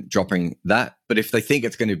with them dropping that. But if they think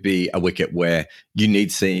it's going to be a wicket where you need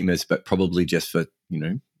seamers, but probably just for,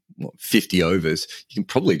 50 overs, you can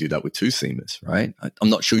probably do that with 2 seamers, right? I'm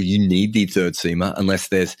not sure you need the third seamer unless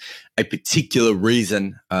there's a particular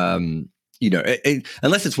reason, unless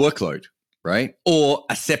it's workload, right? Or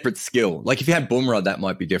a separate skill. Like if you had Bumrah, that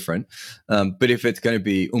might be different. But if it's going to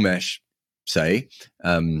be Umesh, say,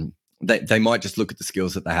 they might just look at the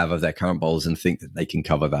skills that they have of their current bowlers and think that they can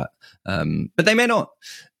cover that. But they may not.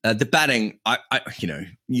 The batting,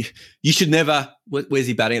 you should never. Where's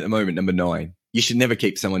he batting at the moment? Number 9. You should never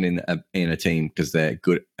keep someone in a team because they're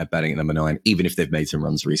good at batting at number 9, even if they've made some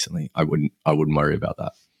runs recently. I wouldn't worry about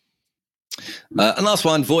that. And last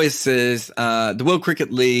one, Voice says, the World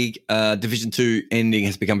Cricket League Division 2 ending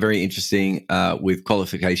has become very interesting with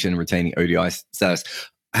qualification and retaining ODI status.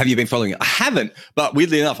 Have you been following it? I haven't, but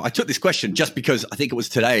weirdly enough, I took this question just because I think it was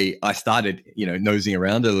today I started, nosing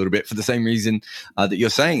around a little bit for the same reason that you're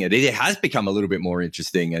saying it. It has become a little bit more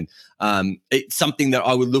interesting, and it's something that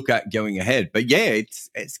I would look at going ahead. But yeah,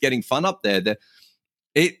 it's getting fun up there.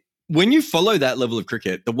 When you follow that level of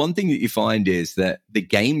cricket, the one thing that you find is that the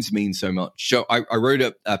games mean so much. So I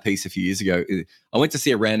wrote a piece a few years ago. I went to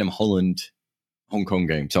see a random Holland-Hong Kong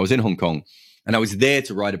game. So I was in Hong Kong, and I was there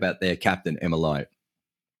to write about their captain, Emma Lai.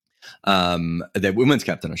 Their women's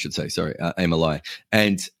captain, I should say. Sorry, Emma Lai.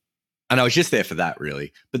 And I was just there for that,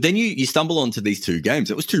 really. But then you stumble onto these 2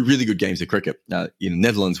 games. It was 2 really good games of cricket.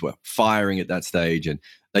 Netherlands were firing at that stage, and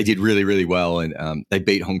they did really, really well. And they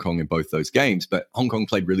beat Hong Kong in both those games. But Hong Kong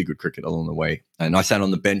played really good cricket along the way. And I sat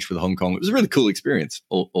on the bench with Hong Kong. It was a really cool experience,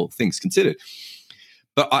 all things considered.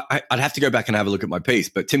 But I'd have to go back and have a look at my piece.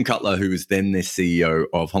 But Tim Cutler, who was then the CEO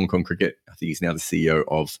of Hong Kong Cricket, I think he's now the CEO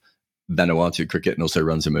of Vanuatu cricket and also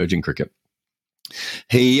runs emerging cricket.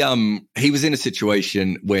 He was in a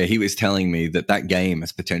situation where he was telling me that game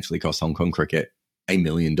has potentially cost Hong Kong cricket $1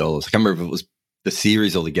 million. I can't remember if it was the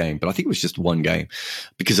series or the game, but I think it was just one game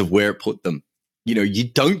because of where it put them. You know, you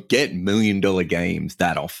don't get $1 million games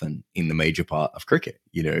that often in the major part of cricket.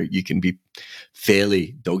 You know, you can be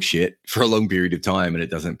fairly dog shit for a long period of time and it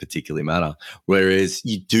doesn't particularly matter. Whereas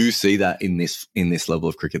you do see that in this level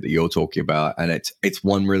of cricket that you're talking about. And it's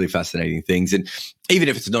one really fascinating things. And even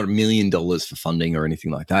if it's not $1 million for funding or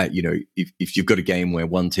anything like that, you know, if you've got a game where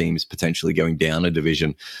one team's potentially going down a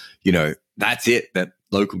division, you know, that's it. That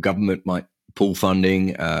local government might pull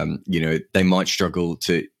funding. You know, they might struggle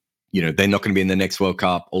to, you know, they're not going to be in the next World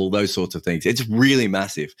Cup, all those sorts of things. It's really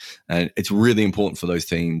massive and it's really important for those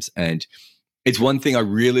teams. And it's one thing I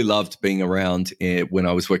really loved being around when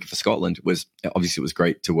I was working for Scotland was obviously it was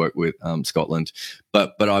great to work with Scotland,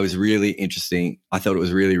 but I was really interesting. I thought it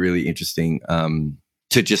was really, really interesting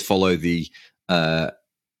to just follow the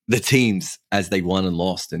teams as they won and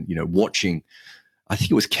lost and, you know, watching, I think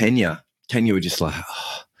it was Kenya were just like,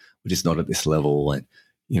 oh, we're just not at this level. And,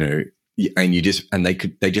 you know, and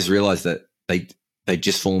they just realized that they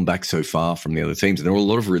just fallen back so far from the other teams. And there were a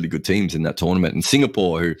lot of really good teams in that tournament. And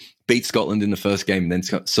Singapore, who beat Scotland in the first game, and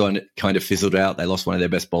then kind of fizzled out. They lost one of their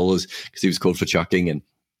best bowlers because he was called for chucking, and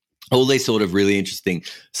all these sort of really interesting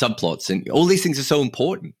subplots. And all these things are so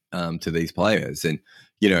important to these players. And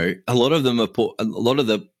you know, a lot of them are a lot of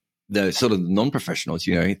the sort of non-professionals.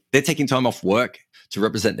 You know, they're taking time off work to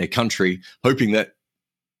represent their country, hoping that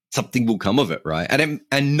something will come of it, right?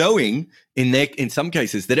 And knowing in some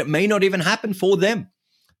cases that it may not even happen for them,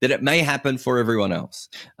 that it may happen for everyone else.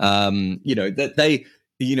 You know, that they,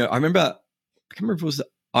 you know, I can't remember if it was the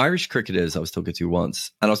Irish cricketers I was talking to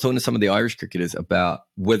once, and I was talking to some of the Irish cricketers about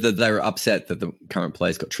whether they were upset that the current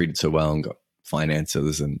players got treated so well and got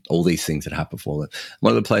finances and all these things that happened for them.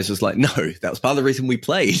 One of the players was like, no, that was part of the reason we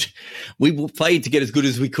played. We played to get as good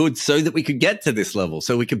as we could so that we could get to this level,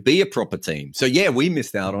 so we could be a proper team. So yeah, we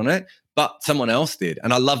missed out on it, but someone else did.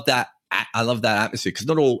 And I love that. I love that atmosphere because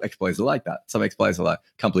not all ex-players are like that. Some ex-players are like,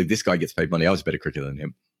 can't believe this guy gets paid money. I was a better cricketer than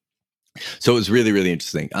him. So it was really, really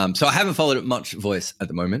interesting. So I haven't followed it much, Voice, at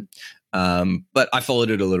the moment. But I followed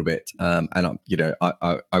it a little bit, and you know,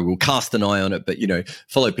 I will cast an eye on it. But you know,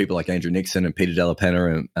 follow people like Andrew Nixon and Peter Della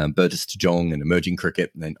Penna and Bertus Tajong and Emerging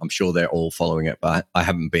Cricket, and then I'm sure they're all following it. But I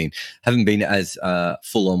haven't been as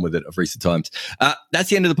full on with it of recent times. That's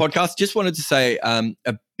the end of the podcast. Just wanted to say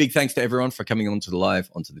a big thanks to everyone for coming onto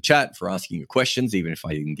the chat, for asking your questions, even if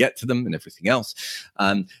I didn't get to them and everything else.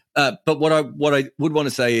 But what I would want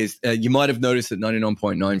to say is you might have noticed that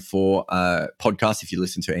 99.94 podcasts, if you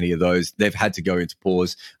listen to any of those, they've had to go into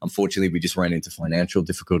pause. Unfortunately, we just ran into financial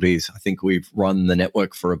difficulties. I think we've run the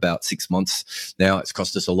network for about 6 months now. It's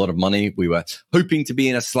cost us a lot of money. We were hoping to be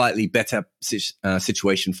in a slightly better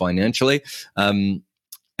situation financially.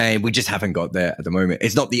 And we just haven't got there at the moment.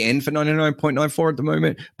 It's not the end for 99.94 at the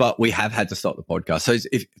moment, but we have had to stop the podcast. So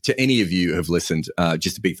if to any of you who have listened,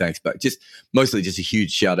 just a big thanks, but just mostly just a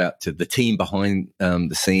huge shout out to the team behind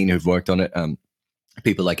the scene who've worked on it.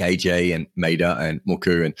 People like AJ and Maida and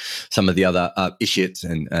Moku and some of the other Ishit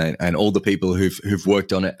and all the people who've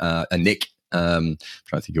worked on it, and Nick, trying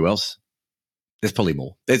to think who else. There's probably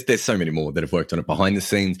more. There's so many more that have worked on it behind the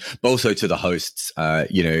scenes, but also to the hosts.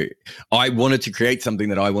 You know, I wanted to create something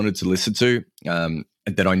that I wanted to listen to,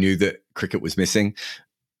 that I knew that cricket was missing.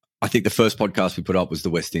 I think the first podcast we put up was the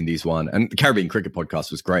West Indies one, and the Caribbean Cricket podcast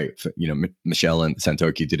was great. You know, Michelle and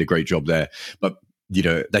Santoki did a great job there, but you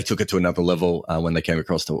know, they took it to another level when they came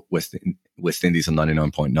across to West Indies on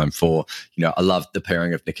 99.94. You know, I loved the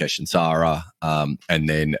pairing of Nikesh and Sara. And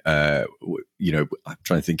then, you know, I'm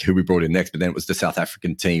trying to think who we brought in next, but then it was the South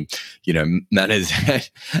African team. You know, Manners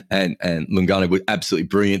and Lungana were absolutely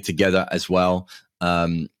brilliant together as well.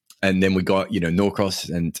 And then we got, you know, Norcross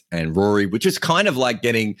and Rory, which is kind of like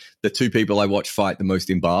getting the two people I watch fight the most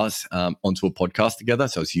in bars onto a podcast together.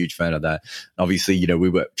 So I was a huge fan of that. Obviously, you know, we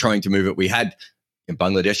were trying to move it. We had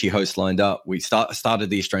Bangladeshi hosts lined up. We started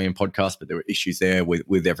the Australian podcast, but there were issues there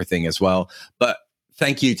with everything as well. But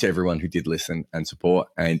thank you to everyone who did listen and support.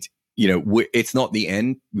 And, you know, it's not the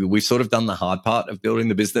end. We've sort of done the hard part of building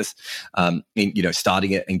the business, in, you know,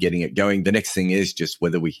 starting it and getting it going. The next thing is just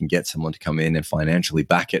whether we can get someone to come in and financially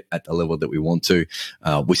back it at the level that we want to.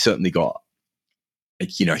 We certainly got,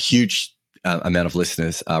 you know, a huge amount of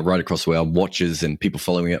listeners right across the world, watchers and people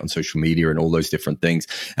following it on social media and all those different things.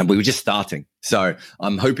 And we were just starting. So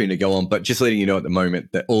I'm hoping to go on, but just letting you know at the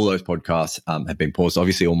moment that all those podcasts have been paused.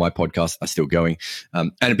 Obviously, all my podcasts are still going.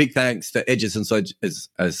 And a big thanks to Edges and Sledge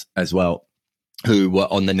as well. who were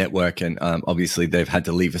on the network, and obviously they've had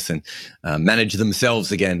to leave us and manage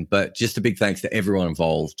themselves again. But just a big thanks to everyone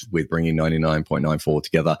involved with bringing 99.94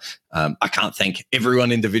 together. I can't thank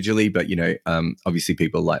everyone individually, but, obviously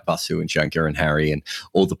people like Vasu and Shankar and Harry and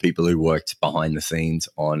all the people who worked behind the scenes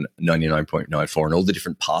on 99.94 and all the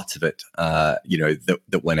different parts of it,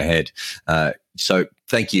 that went ahead. So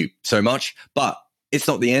thank you so much. But it's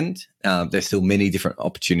not the end. There's still many different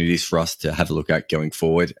opportunities for us to have a look at going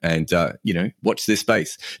forward, and watch this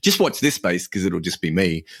space. Just watch this space because it'll just be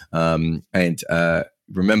me. And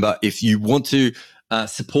remember, if you want to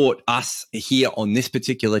support us here on this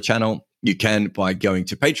particular channel, you can by going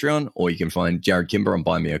to Patreon, or you can find Jared Kimber and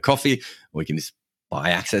buy me a coffee, or you can just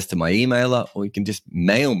buy access to my emailer, or you can just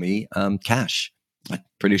mail me cash. I'm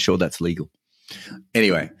pretty sure that's legal.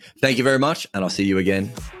 Anyway, thank you very much, and I'll see you again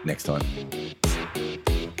next time.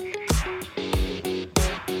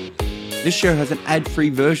 This show has an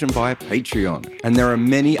ad-free version via Patreon, and there are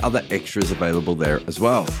many other extras available there as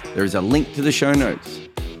well. There is a link to the show notes.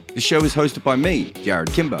 The show is hosted by me,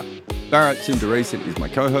 Jared Kimber. Bharat Sundaresan is my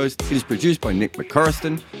co-host. It is produced by Nick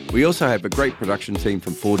McCorriston. We also have a great production team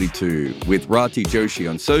from 42, with Rati Joshi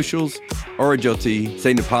on socials, Orajoti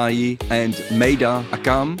Senapayi and Maida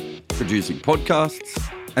Akam producing podcasts,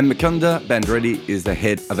 and Mukunda Bandreddy is the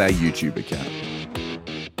head of our YouTube account.